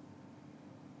vezujemo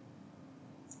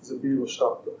za bilo šta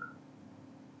od toga.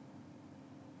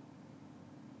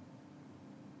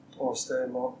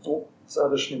 Ostajemo u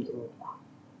sadašnjem trenutku.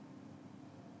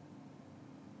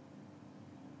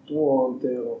 U ovom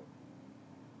telu,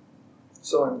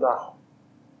 s ovim dahom.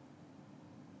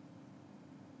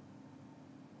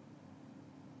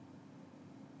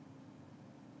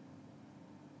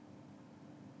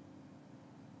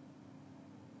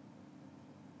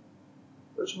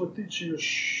 Pa ćemo tići još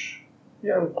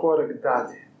jedan korak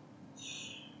dalje.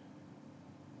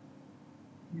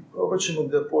 I probat ćemo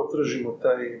da potražimo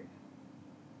taj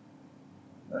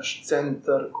naš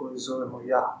centar koji zovemo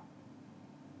ja.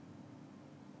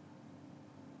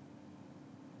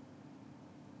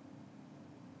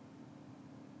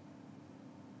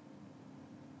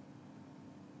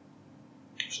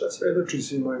 Šta svedoči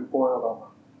svim mojim pojavama,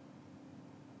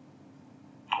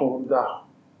 ovom dahu,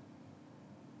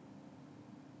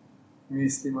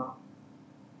 mislima,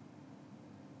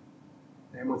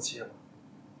 emocijama.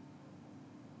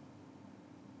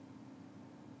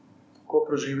 Ko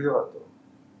proživljava to?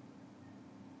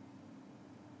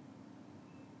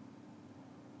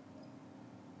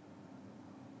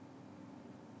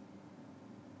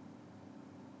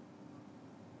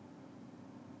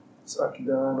 Svaki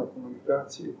dan u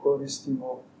komunikaciji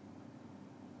koristimo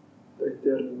taj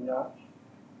termin ja.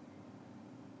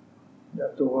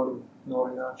 Ja to volim na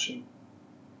ovaj način.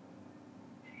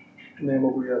 Ne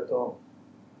mogu ja to.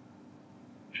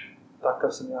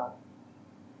 Takav sam ja.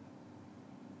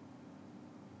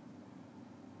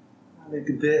 Ali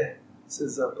gde se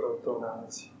zapravo to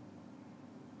nalazi?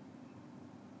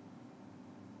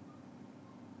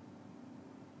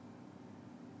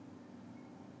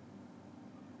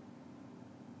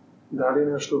 Da li je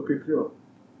nešto opipljivo?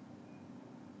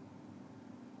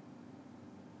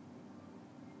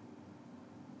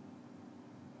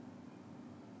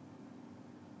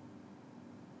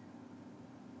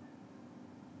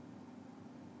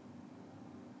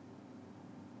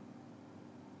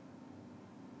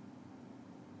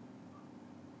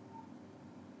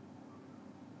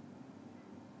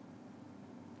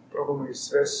 Probamo i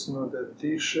svesno da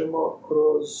dišemo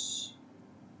kroz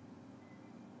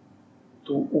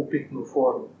tu upitnu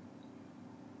formu.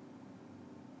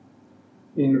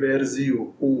 Inverziju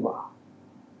uma.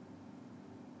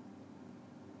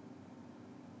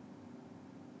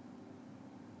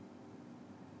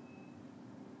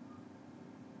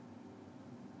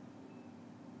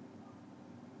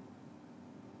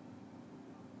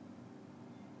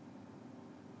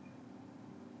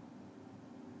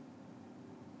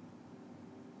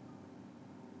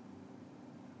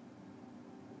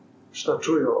 Šta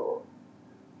čuje ovo?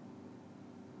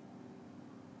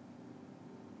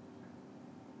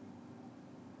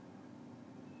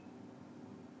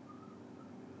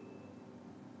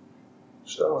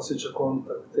 Šta osjeća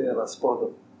kontakt tela s podom?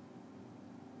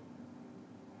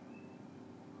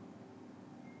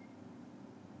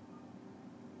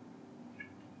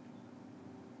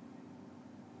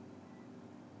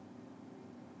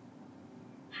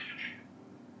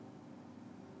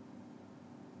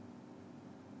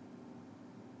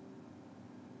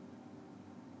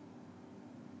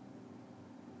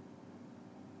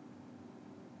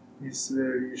 I sve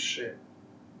više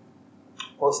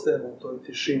ostajemo u toj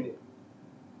tišini.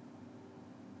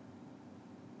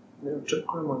 Ne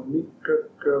očekujemo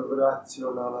nikakav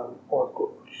racionalan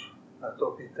odgovor na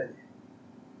to pitanje.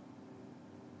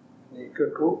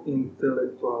 Nikakvu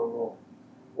intelektualnu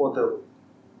podelu.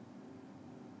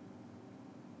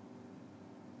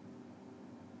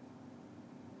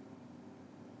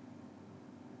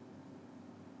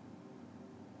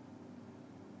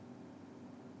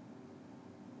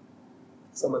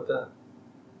 Samo ta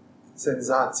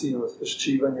senzacija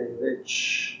osvešćivanja je već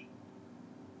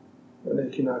na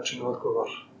neki način odgovor.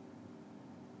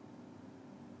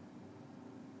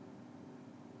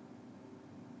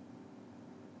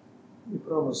 I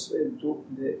probamo sve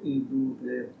dublje i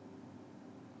dublje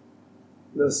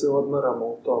da se odmaramo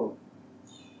u tom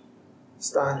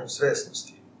stanju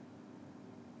svesnosti.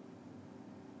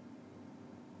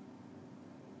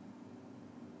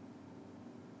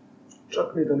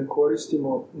 Čak ni da ne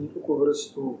koristimo nikakvu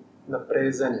vrstu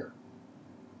naprezanja,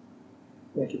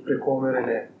 neke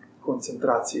prekomerene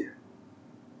koncentracije.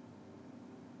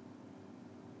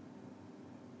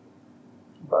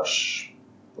 Baš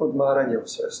odmaranje u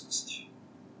svesnosti.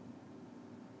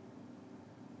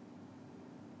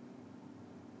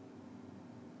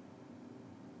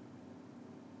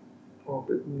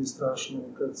 Opet nije strašno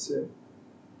kad se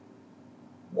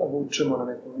navučemo na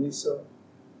neku misao,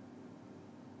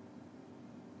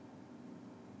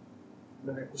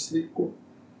 na neku sliku,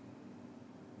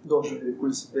 doživljaj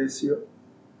koji se desio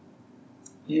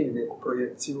ili neku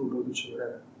projekciju u budućem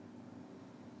vremenu.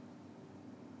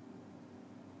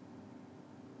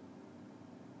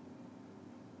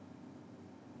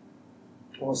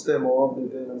 Ostajemo ovdje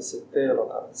gdje nam se telo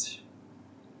nalazi.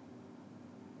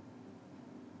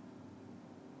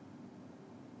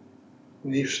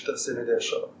 Ništa se ne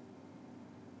dešava.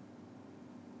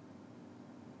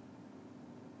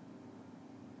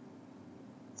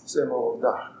 Sem ovog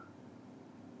daha.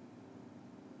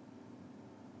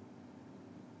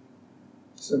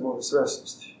 Sem ove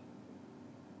svesnosti.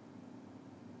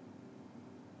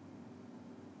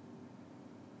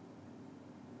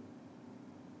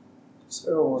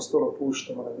 Sve ovo ostalo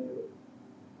puštamo na miru.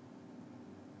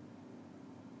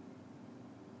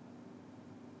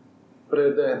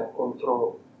 Predajemo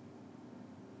kontrolu.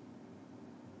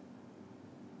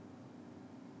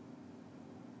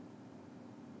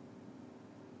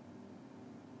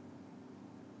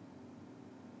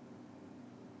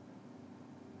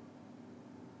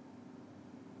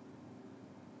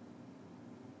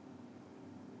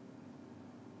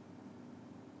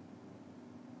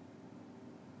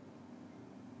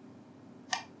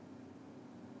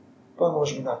 Pa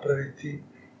možemo napraviti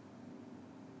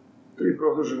 3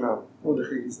 produžena udeha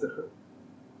i izdeha.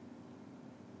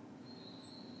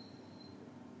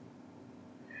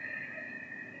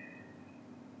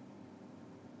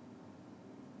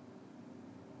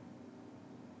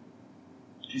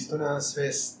 Čisto na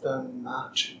svestan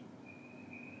način.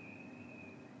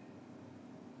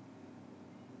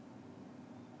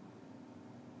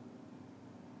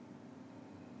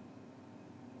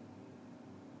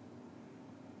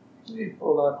 I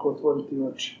polako otvoriti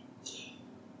oči.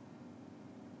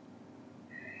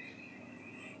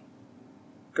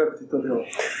 Kako ti to bilo?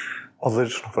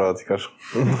 Odlično, pravo ti kažem.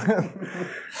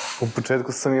 U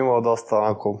početku sam imao dosta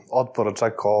onako otpora,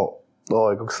 čak kao,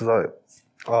 kako se zove,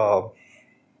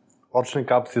 očne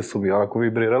kapcije su mi onako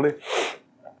vibrirali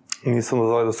i nisam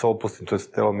dozvolio da se opustim, to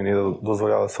jest telo mi nije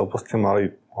dozvoljava da se opustim,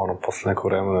 ali posle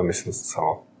nekog vremena mislim da sam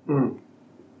samo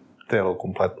telo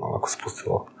kompletno onako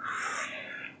spustilo.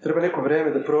 Treba neko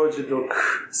vreme da prođe dok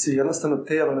si jednostavno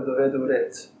telo ne dovede u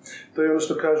red. To je ono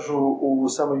što kažu u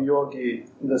samoj jogi,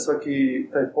 da svaki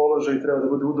taj položaj treba da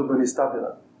bude udoban i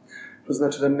stabilan. To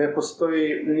znači da ne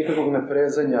postoji nikakvog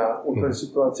naprezanja u toj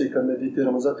situaciji kad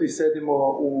meditiramo. Zato i sedimo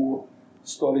u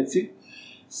stolici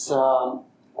sa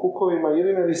kukovima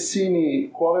ili na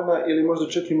visini kolena ili možda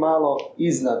čak i malo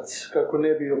iznad, kako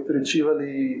ne bi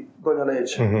opterećivali donja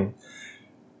leđa.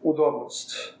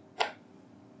 Udobnost.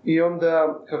 I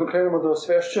onda, kako krenemo da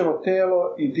osvešćujemo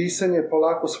telo i disanje,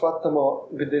 polako shvatamo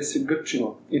gde se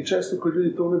grčimo. I često kod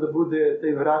ljudi to ume da bude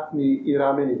taj vratni i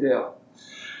rameni deo.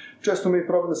 Često mi je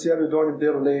problem da se javi u donjem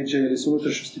delu leđa ili su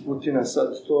unutrašnjosti putina, sad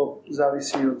to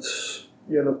zavisi od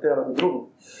jednog tela do drugog.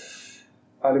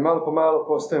 Ali malo po malo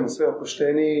postajemo sve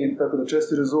opušteniji, tako da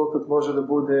česti rezultat može da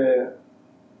bude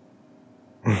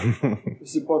da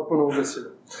se potpuno ugasili.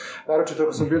 Naročito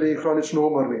ako smo bili hronično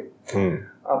umorni.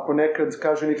 A ponekad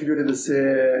kažu neki ljudi da se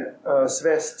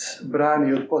svest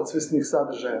brani od podsvesnih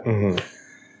sadržaja.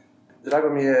 Drago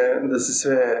mi je da se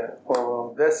sve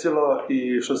desilo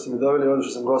i što ste me doveli ovdje,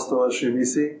 što sam gostao u vašoj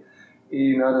emisiji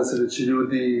i nadam se da će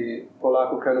ljudi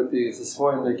polako krenuti sa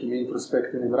svojim nekim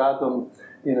introspektivnim radom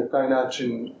i na taj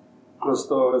način, kroz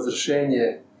to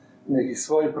razrešenje nekih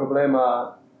svojih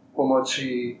problema,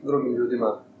 pomoći drugim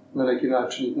ljudima na neki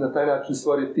način, na taj način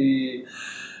stvoriti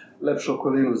lepšu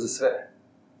okolinu za sve.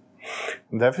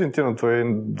 Definitivno, to je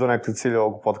donekle cilj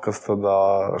ovog podcasta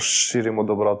da širimo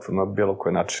dobrotu na bilo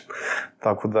koji način.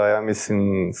 Tako da ja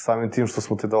mislim, samim tim što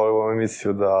smo te doveli u ovu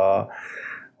emisiju, da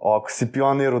ako si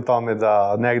pionir u tome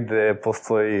da negde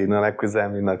postoji na nekoj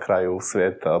zemlji na kraju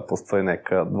sveta, postoji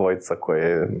neka dvojica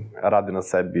koja radi na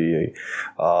sebi i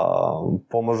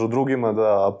pomažu drugima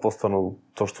da postanu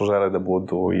to što žele da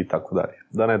budu i tako dalje.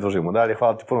 Da ne dužimo dalje.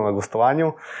 Hvala ti puno na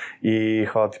gostovanju i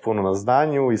hvala ti puno na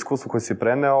znanju, iskustvu koje si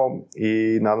preneo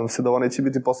i nadam se da ovo neće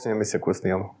biti poslednja emisija koju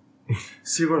snimamo.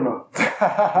 Sigurno.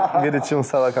 Vidjet ćemo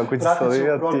sada kako će se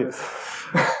odvijati.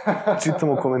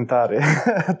 Čitamo komentare.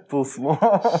 Tu smo.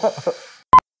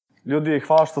 Ljudi,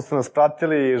 hvala što ste nas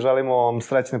pratili, želimo vam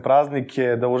srećne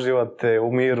praznike, da uživate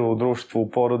u miru, u društvu, u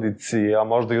porodici, a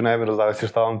možda i u nemiru, zavisi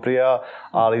šta vam prija,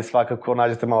 ali svakako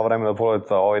nađete malo vremena da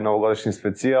pogledate ovaj novogodišnji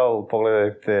specijal,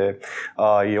 pogledajte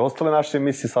i ostale naše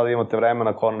emisije, sada imate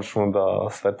vremena konačno da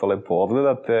sve to lepo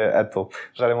odgledate. Eto,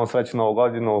 želimo vam srećnu novu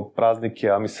godinu, praznike,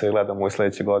 a mi se gledamo i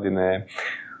sledeće godine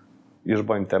još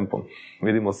boljim tempom.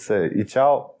 Vidimo se i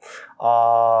ćao.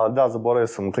 Da, zaboravio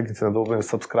sam, kliknite na dugme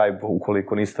subscribe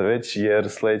ukoliko niste već, jer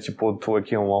sledeći put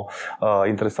uvek imamo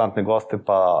interesantne goste,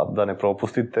 pa da ne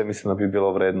propustite, mislim da bi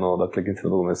bilo vredno da kliknite na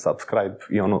dugme subscribe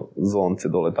i ono zvonce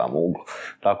dole tamo u uglu.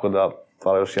 Tako da,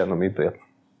 hvala još jednom i prijatno.